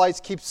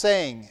Israelites keep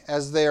saying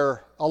as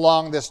they're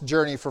along this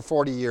journey for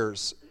 40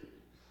 years?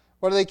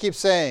 What do they keep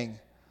saying?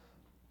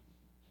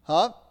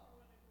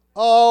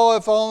 Oh,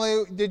 if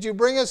only, did you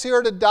bring us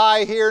here to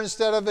die here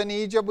instead of in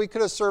Egypt? We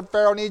could have served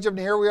Pharaoh in Egypt, and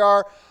here we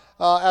are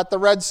at the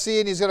Red Sea,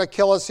 and he's going to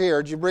kill us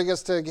here. Did you bring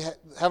us to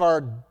have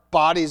our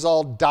bodies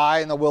all die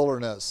in the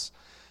wilderness?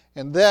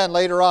 And then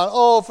later on,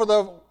 oh, for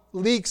the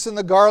leeks and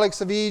the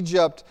garlics of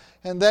Egypt.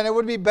 And then it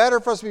would be better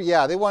for us to be,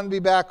 yeah, they wanted to be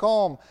back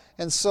home.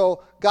 And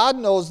so God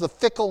knows the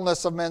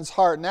fickleness of men's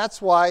heart. And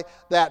that's why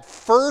that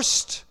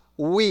first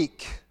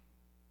week,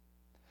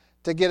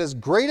 to get as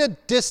great a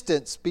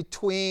distance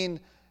between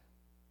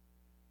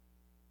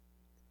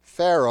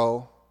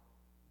Pharaoh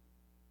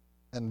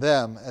and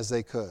them as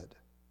they could.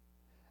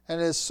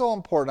 And it is so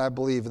important, I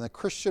believe, in the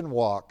Christian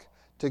walk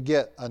to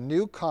get a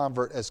new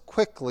convert as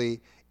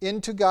quickly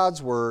into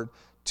God's Word,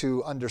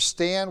 to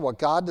understand what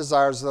God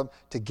desires of them,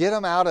 to get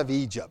them out of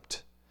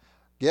Egypt.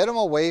 Get them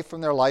away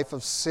from their life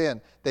of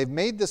sin. They've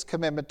made this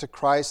commitment to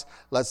Christ.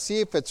 Let's see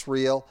if it's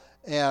real.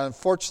 And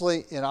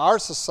unfortunately, in our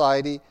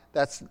society,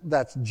 that's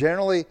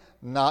generally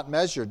not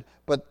measured.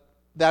 But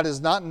that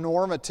is not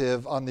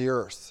normative on the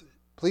earth.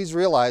 Please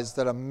realize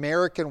that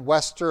American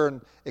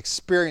Western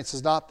experience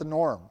is not the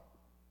norm.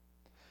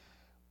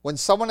 When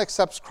someone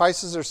accepts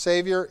Christ as their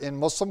Savior in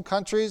Muslim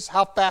countries,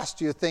 how fast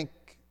do you think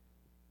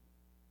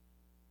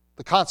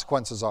the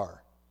consequences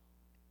are?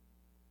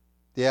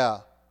 Yeah,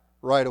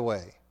 right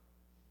away.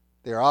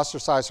 They are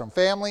ostracized from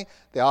family.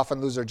 They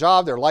often lose their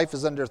job. Their life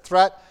is under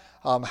threat.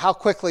 How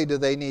quickly do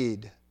they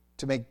need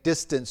to make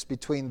distance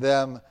between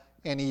them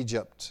and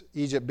Egypt?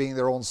 Egypt being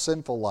their own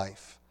sinful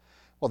life.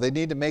 Well, they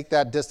need to make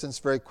that distance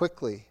very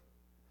quickly.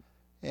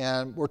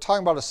 And we're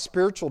talking about a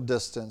spiritual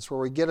distance where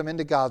we get them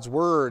into God's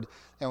Word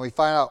and we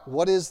find out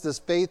what is this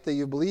faith that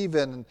you believe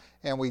in,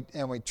 and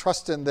we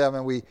trust in them,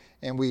 and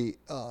we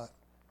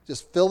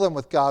just fill them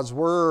with God's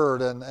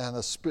Word and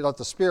let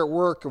the Spirit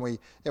work, and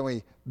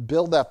we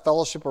build that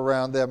fellowship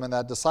around them and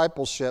that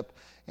discipleship.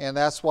 And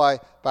that's why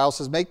the Bible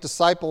says, make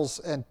disciples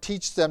and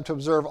teach them to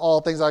observe all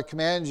things I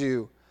command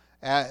you.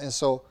 And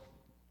so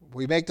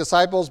we make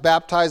disciples,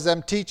 baptize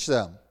them, teach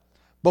them.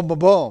 Boom, boom,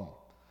 boom.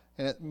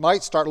 And it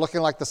might start looking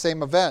like the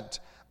same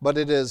event, but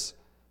it is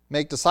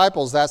make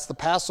disciples. That's the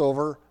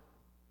Passover.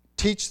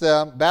 Teach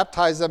them,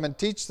 baptize them, and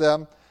teach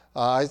them.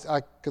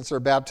 I consider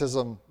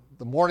baptism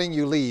the morning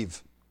you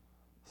leave.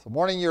 The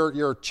morning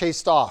you're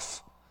chased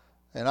off,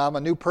 and I'm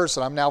a new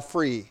person. I'm now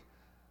free.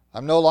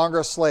 I'm no longer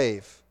a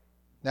slave.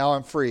 Now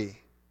I'm free.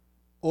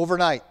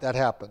 Overnight that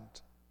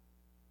happened.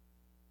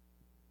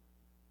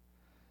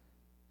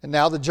 And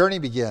now the journey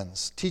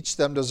begins. Teach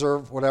them to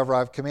observe whatever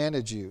I've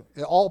commanded you.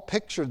 It all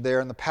pictured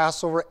there in the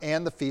Passover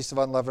and the Feast of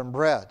Unleavened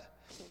Bread.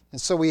 And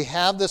so we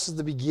have this as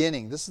the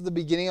beginning. This is the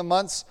beginning of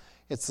months.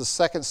 It's the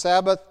second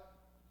Sabbath.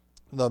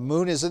 The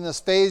moon is in this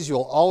phase.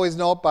 You'll always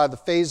know it by the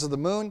phase of the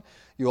moon.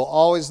 You'll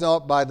always know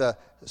it by the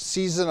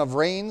season of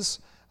rains,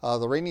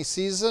 the rainy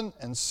season.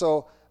 And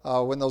so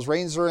when those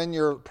rains are in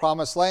your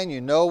promised land, you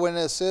know when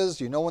this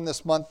is. You know when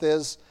this month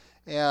is.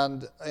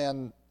 And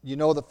you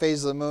know the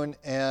phase of the moon,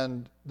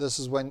 and this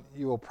is when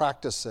you will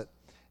practice it.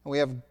 And we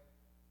have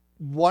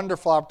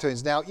wonderful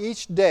opportunities. Now,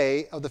 each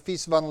day of the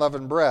Feast of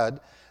Unleavened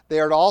Bread, they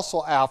are to also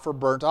offer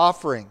burnt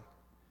offering.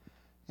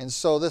 And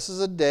so this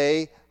is a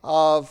day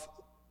of,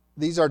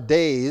 these are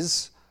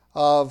days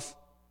of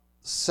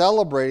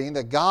celebrating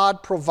that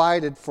God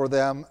provided for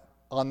them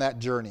on that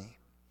journey.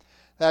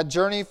 That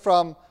journey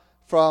from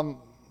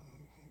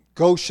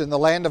Goshen, the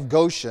land of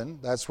Goshen,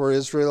 that's where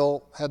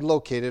Israel had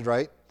located,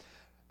 right?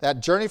 That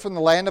journey from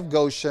the land of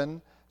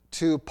Goshen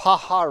to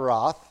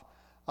Paharoth,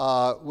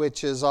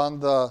 which is on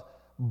the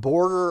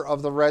border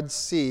of the Red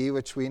Sea,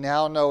 which we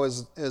now know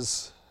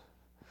is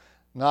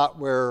not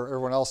where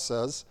everyone else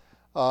says,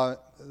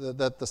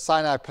 that the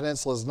Sinai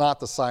Peninsula is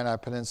not the Sinai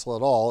Peninsula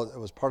at all. It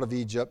was part of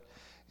Egypt.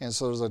 And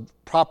so there's a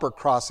proper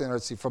crossing of the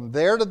Red Sea. From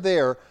there to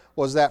there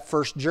was that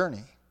first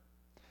journey.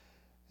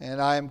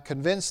 And I'm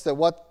convinced that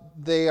what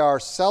they are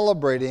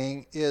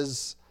celebrating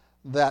is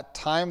that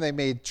time they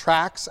made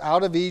tracks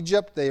out of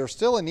Egypt. They are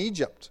still in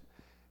Egypt.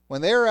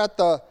 When they're at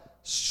the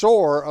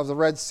shore of the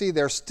Red Sea,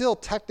 they're still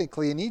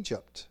technically in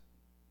Egypt.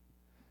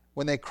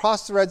 When they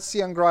crossed the Red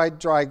Sea on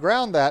dry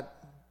ground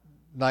that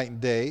night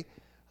and day,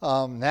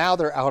 now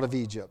they're out of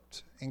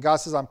Egypt. And God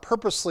says, I'm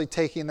purposely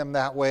taking them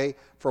that way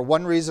for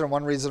one reason and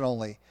one reason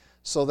only,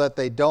 so that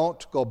they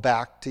don't go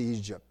back to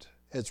Egypt.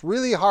 It's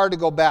really hard to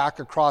go back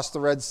across the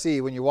Red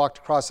Sea when you walked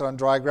across it on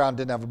dry ground and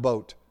didn't have a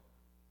boat.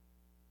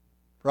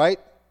 Right?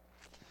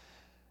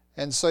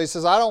 And so he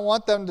says, I don't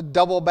want them to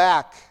double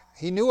back.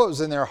 He knew what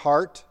was in their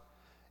heart.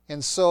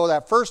 And so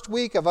that first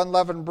week of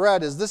unleavened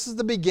bread this is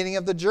the beginning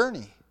of the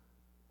journey.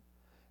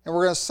 And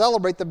we're going to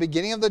celebrate the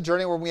beginning of the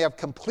journey when we have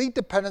complete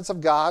dependence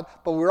of God,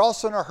 but we're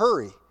also in a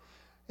hurry.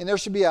 And there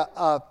should be an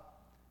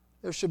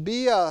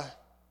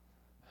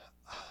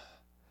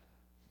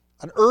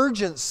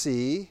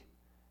urgency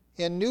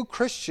in new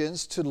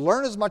Christians to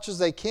learn as much as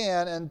they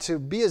can and to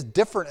be as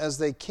different as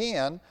they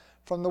can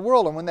from the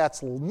world. And when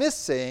that's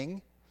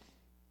missing,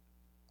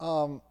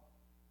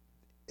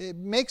 it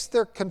makes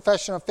their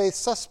confession of faith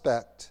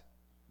suspect.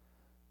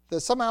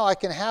 That somehow I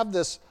can have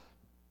this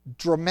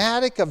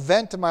dramatic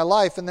event in my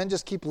life and then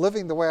just keep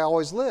living the way I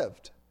always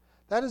lived.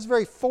 That is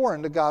very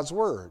foreign to God's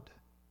Word.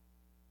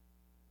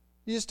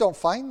 You just don't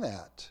find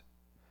that.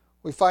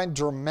 We find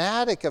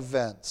dramatic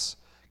events.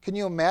 Can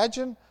you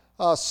imagine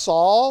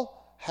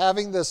Saul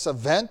having this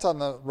event on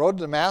the road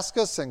to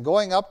Damascus and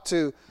going up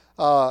to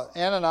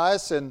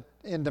Ananias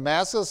in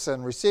Damascus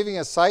and receiving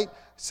a sight,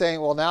 saying,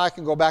 well, now I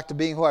can go back to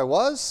being who I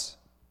was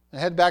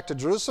and head back to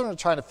Jerusalem and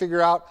trying to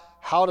figure out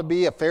how to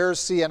be a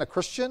Pharisee and a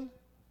Christian?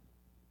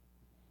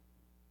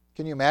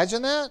 Can you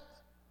imagine that?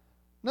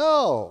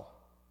 No.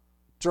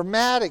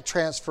 Dramatic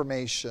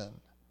transformation.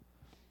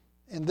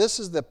 And this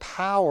is the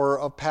power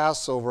of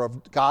Passover,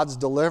 of God's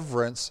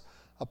deliverance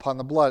upon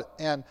the blood.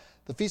 And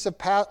the Feast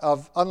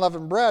of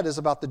Unleavened Bread is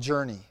about the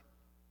journey.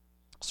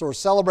 So we're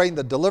celebrating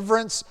the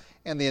deliverance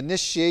and the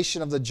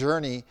initiation of the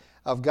journey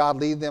of God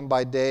leading them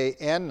by day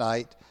and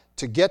night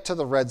to get to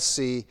the Red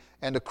Sea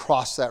and to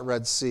cross that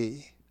Red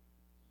Sea.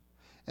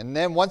 And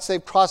then once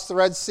they've crossed the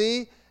Red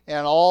Sea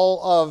and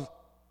all of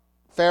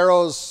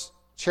Pharaoh's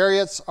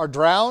chariots are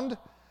drowned,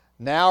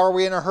 now are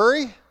we in a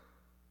hurry?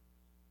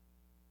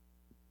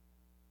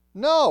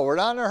 No, we're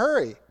not in a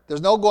hurry.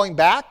 There's no going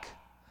back.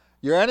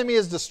 Your enemy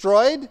is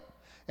destroyed.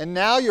 And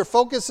now your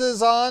focus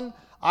is on,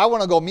 I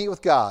want to go meet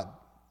with God.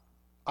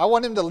 I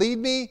want Him to lead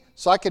me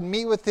so I can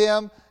meet with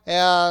Him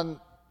and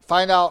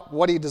find out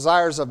what He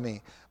desires of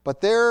me. But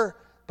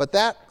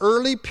that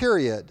early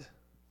period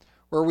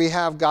where we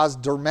have God's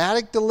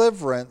dramatic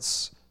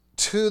deliverance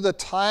to the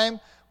time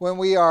when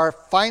we are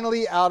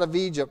finally out of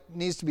Egypt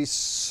needs to be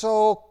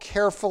so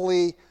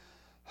carefully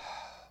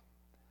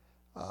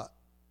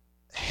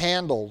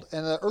handled.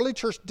 And the early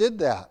church did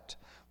that.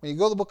 When you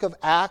go to the book of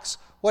Acts,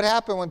 what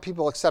happened when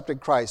people accepted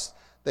Christ?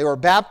 They were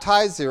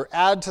baptized, they were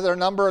added to their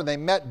number, and they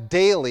met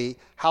daily,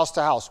 house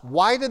to house.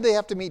 Why did they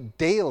have to meet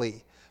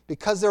daily?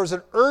 Because there was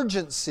an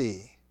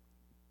urgency.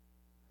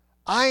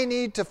 I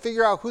need to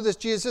figure out who this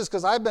Jesus is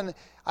because I've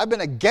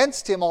been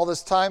against Him all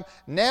this time.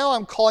 Now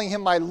I'm calling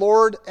Him my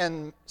Lord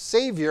and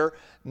Savior.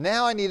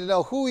 Now I need to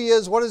know who He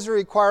is, what is the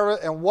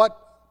requirement, and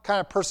what kind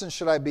of person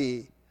should I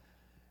be.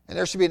 And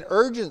there should be an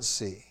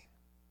urgency,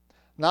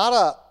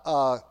 not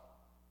a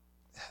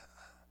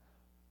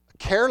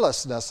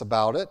carelessness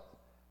about it.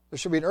 There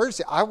should be an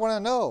urgency. I want to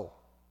know.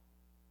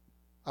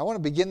 I want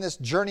to begin this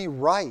journey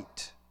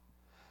right.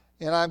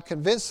 And I'm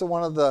convinced that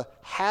one of the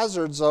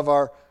hazards of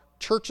our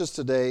churches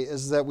today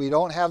is that we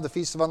don't have the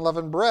Feast of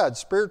Unleavened Bread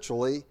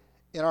spiritually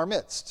in our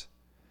midst.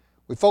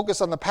 We focus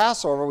on the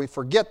Passover, we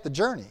forget the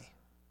journey.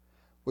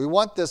 We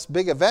want this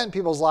big event in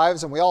people's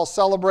lives, and we all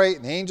celebrate,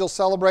 and the angels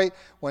celebrate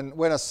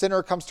when a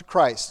sinner comes to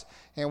Christ.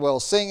 And we'll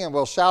sing and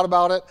we'll shout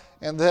about it.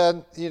 And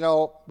then,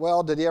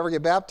 well, did he ever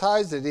get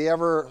baptized?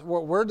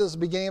 Where does the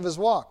beginning of his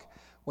walk?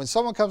 When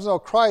someone comes to know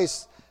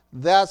Christ,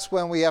 that's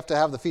when we have to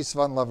have the Feast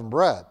of Unleavened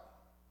Bread.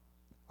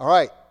 All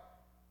right.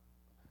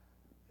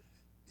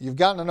 You've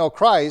gotten to know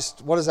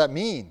Christ. What does that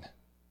mean?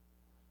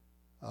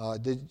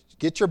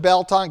 Get your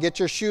belt on, get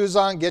your shoes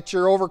on, get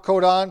your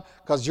overcoat on,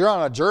 because you're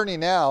on a journey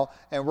now,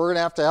 and we're going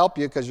to have to help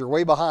you because you're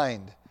way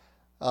behind.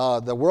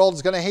 The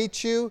world's going to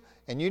hate you,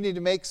 and you need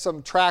to make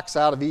some tracks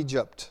out of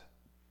Egypt.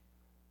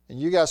 And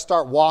you got to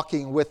start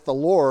walking with the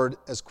Lord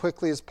as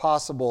quickly as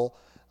possible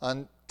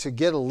to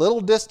get a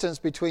little distance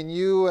between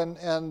you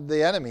and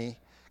the enemy,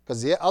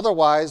 because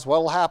otherwise,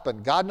 what will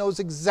happen? God knows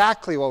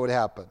exactly what would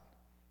happen.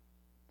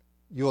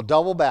 You will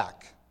double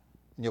back,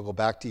 and you'll go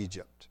back to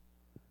Egypt.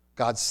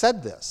 God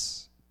said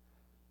this.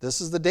 This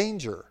is the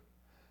danger.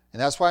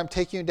 And that's why I'm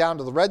taking you down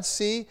to the Red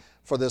Sea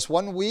for this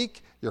 1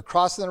 week. You're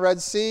crossing the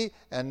Red Sea,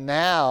 and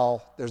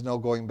now there's no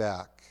going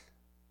back.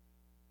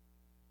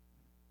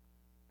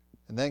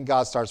 And then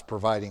God starts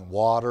providing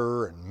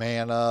water and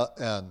manna,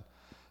 and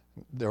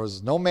there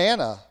was no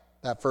manna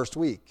that first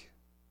week.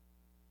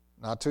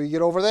 Not till you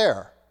get over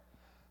there.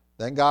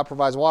 Then God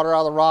provides water out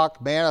of the rock,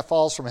 manna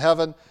falls from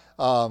heaven,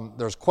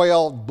 there's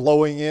quail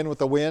blowing in with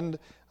the wind.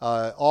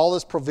 All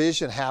this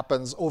provision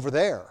happens over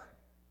there.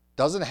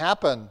 Doesn't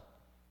happen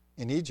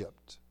in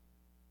Egypt.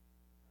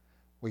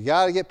 We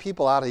got to get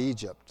people out of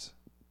Egypt.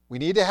 We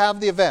need to have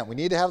the event. We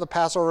need to have the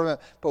Passover event,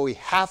 but we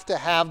have to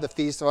have the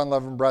Feast of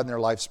Unleavened Bread in their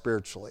life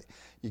spiritually.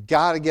 You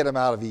got to get them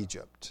out of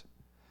Egypt.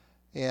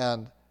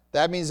 And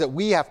that means that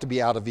we have to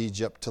be out of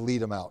Egypt to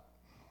lead them out.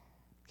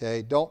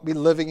 Okay? Don't be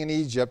living in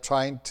Egypt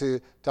trying to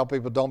tell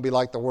people don't be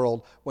like the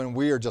world when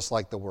we are just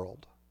like the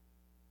world.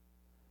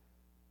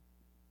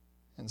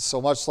 And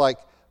so much like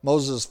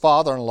Moses'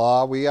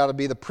 father-in-law, we got to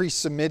be the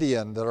priests of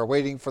Midian that are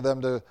waiting for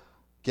them to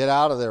get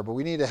out of there. But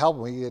we need to help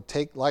them. We need to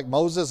take, like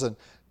Moses, and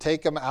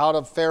take them out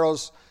of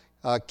Pharaoh's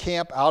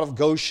camp, out of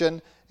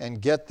Goshen,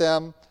 and get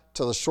them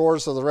to the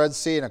shores of the Red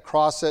Sea and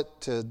across it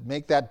to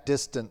make that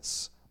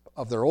distance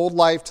of their old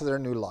life to their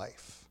new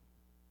life.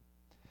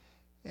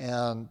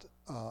 And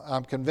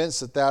I'm convinced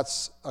that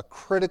that's a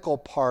critical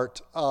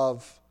part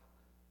of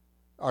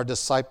our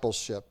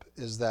discipleship,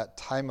 is that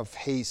time of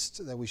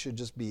haste, that we should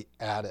just be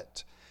at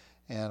it.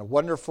 And a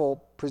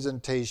wonderful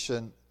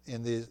presentation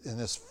in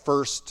this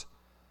first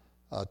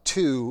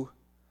two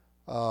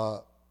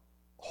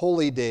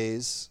holy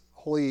days,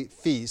 holy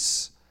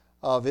feasts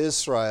of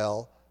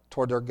Israel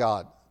toward their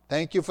God.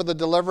 Thank you for the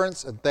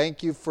deliverance, and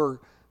thank you for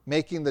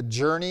making the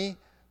journey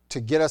to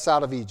get us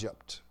out of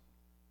Egypt,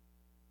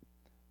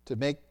 to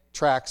make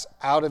tracks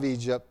out of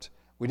Egypt.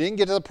 We didn't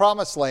get to the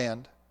promised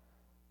land,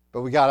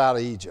 but we got out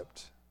of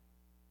Egypt.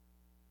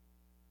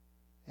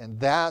 And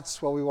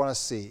that's what we want to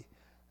see.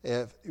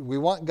 If we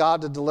want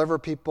God to deliver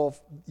people,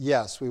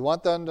 yes. We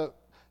want them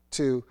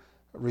to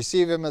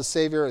receive Him as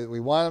Savior. We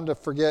want them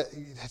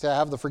to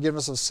have the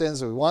forgiveness of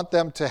sins. We want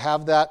them to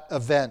have that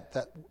event,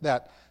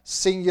 that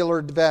singular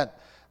event.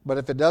 But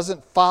if it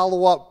doesn't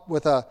follow up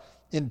with an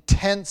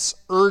intense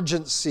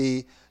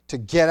urgency to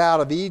get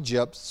out of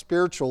Egypt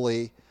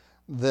spiritually,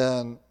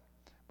 then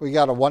we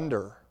got to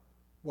wonder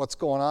what's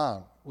going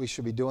on. We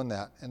should be doing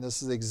that. And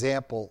this is the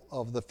example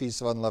of the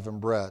Feast of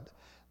Unleavened Bread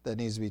that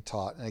needs to be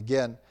taught. And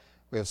again,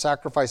 we have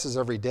sacrifices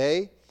every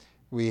day.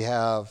 We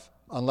have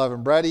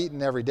unleavened bread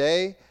eaten every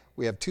day.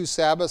 We have 2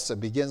 Sabbaths.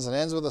 It begins and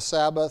ends with a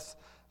Sabbath.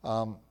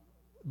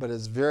 But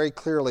it's very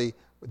clearly,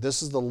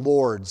 this is the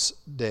Lord's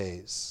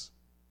days.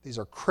 These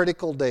are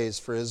critical days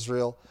for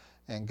Israel,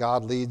 and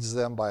God leads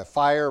them by a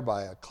fire,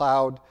 by a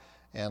cloud,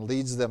 and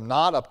leads them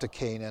not up to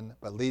Canaan,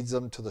 but leads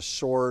them to the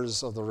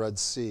shores of the Red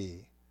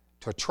Sea,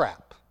 to a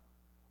trap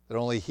that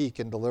only He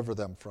can deliver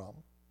them from.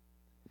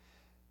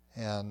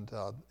 And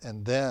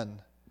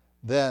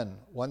then,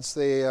 once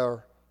they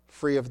are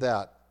free of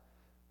that,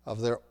 of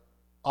their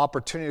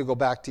opportunity to go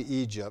back to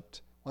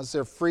Egypt, once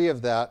they're free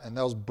of that, and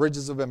those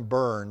bridges have been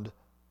burned,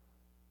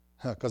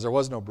 because there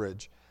was no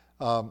bridge,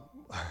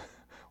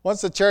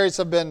 once the chariots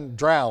have been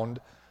drowned,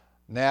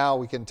 now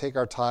we can take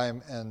our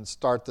time and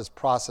start this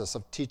process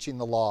of teaching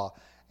the law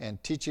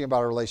and teaching about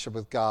our relationship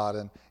with God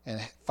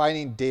and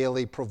finding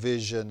daily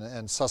provision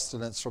and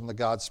sustenance from the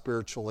God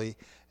spiritually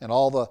and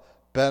all the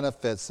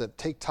benefits that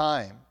take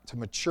time to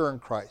mature in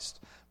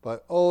Christ.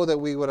 But oh, that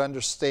we would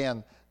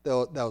understand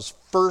those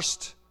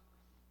first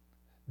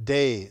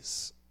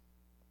days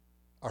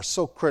are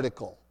so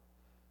critical.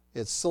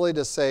 It's silly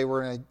to say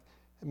we're going to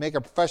make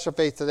a profession of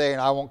faith today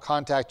and I won't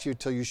contact you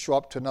till you show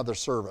up to another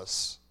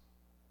service.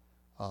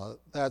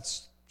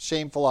 That's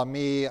shameful on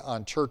me,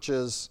 on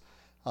churches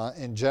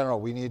in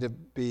general. We need to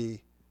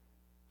be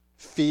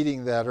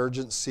feeding that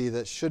urgency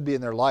that should be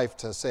in their life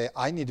to say,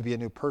 I need to be a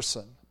new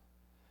person.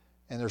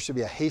 And there should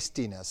be a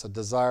hastiness, a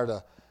desire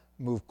to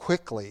move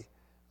quickly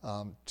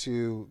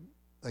to,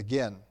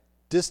 again,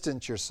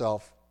 distance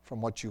yourself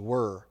from what you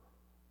were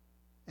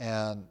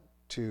and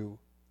to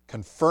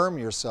confirm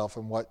yourself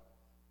in what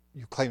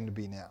you claim to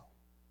be now.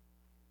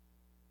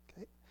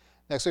 Okay.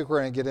 Next week we're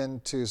going to get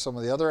into some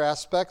of the other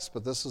aspects,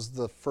 but this is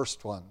the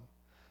first one.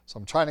 So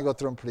I'm trying to go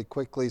through them pretty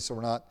quickly so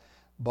we're not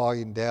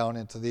bogging down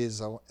into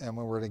these. And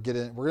when we're going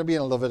to be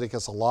in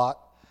Leviticus a lot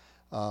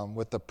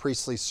with the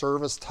priestly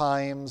service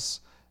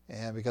times,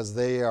 and because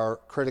they are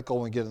critical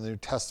when we get in the New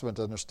Testament,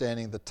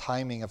 understanding the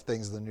timing of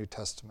things in the New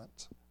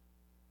Testament.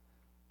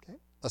 Okay,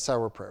 let's have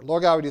our prayer.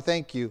 Lord God, we do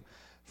thank you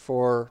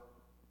for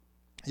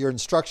your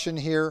instruction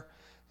here.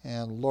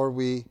 And Lord,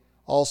 we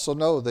also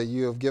know that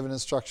you have given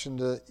instruction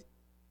to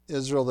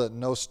Israel that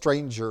no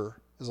stranger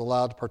is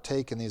allowed to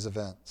partake in these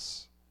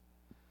events,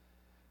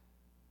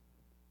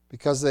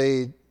 because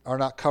they are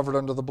not covered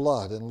under the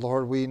blood. And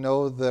Lord, we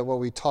know that what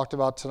we talked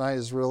about tonight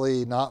is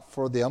really not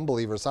for the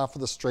unbeliever. It's not for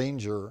the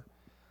stranger.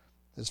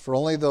 It's for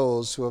only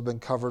those who have been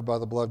covered by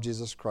the blood of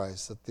Jesus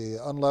Christ. That the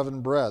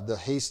unleavened bread, the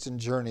hastened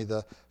journey,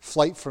 the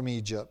flight from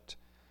Egypt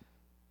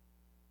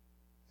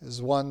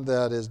is one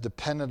that is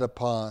dependent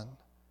upon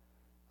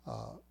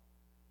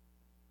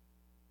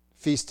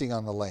feasting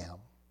on the Lamb,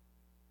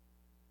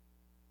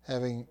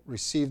 having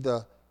received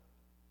the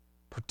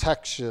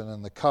protection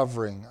and the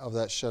covering of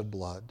that shed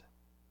blood.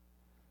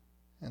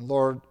 And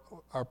Lord,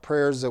 our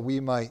prayers that we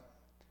might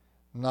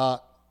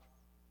not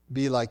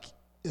be like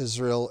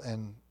Israel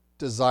and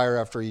desire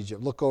after Egypt.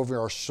 Look over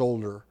our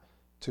shoulder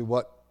to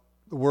what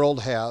the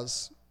world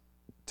has,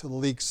 to the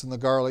leeks and the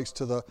garlics,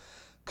 to the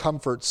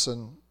comforts,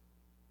 and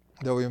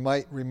that we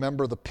might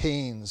remember the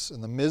pains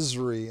and the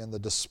misery and the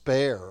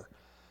despair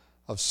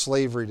of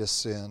slavery to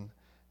sin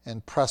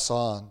and press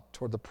on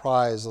toward the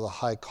prize of the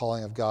high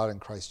calling of God in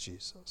Christ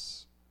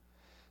Jesus.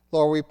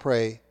 Lord, we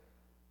pray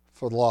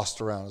for the lost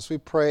around us. We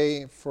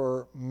pray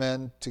for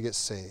men to get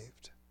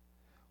saved.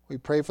 We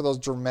pray for those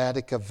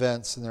dramatic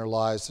events in their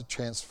lives to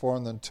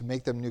transform them, to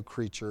make them new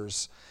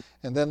creatures.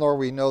 And then, Lord,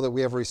 we know that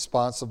we have a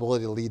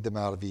responsibility to lead them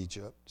out of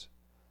Egypt.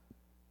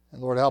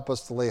 And Lord, help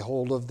us to lay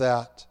hold of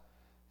that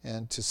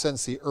and to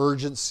sense the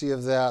urgency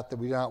of that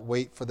we do not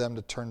wait for them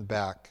to turn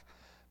back,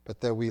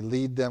 but that we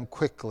lead them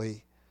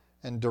quickly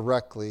and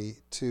directly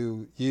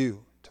to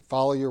you, to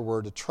follow your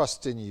word, to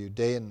trust in you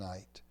day and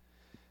night,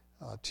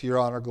 to your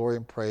honor, glory,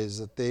 and praise,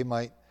 that they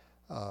might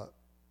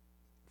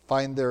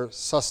find their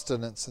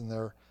sustenance and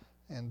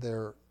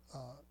their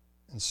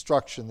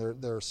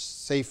instruction, their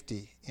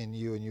safety in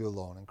you and you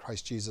alone. In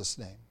Christ Jesus'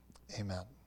 name, amen.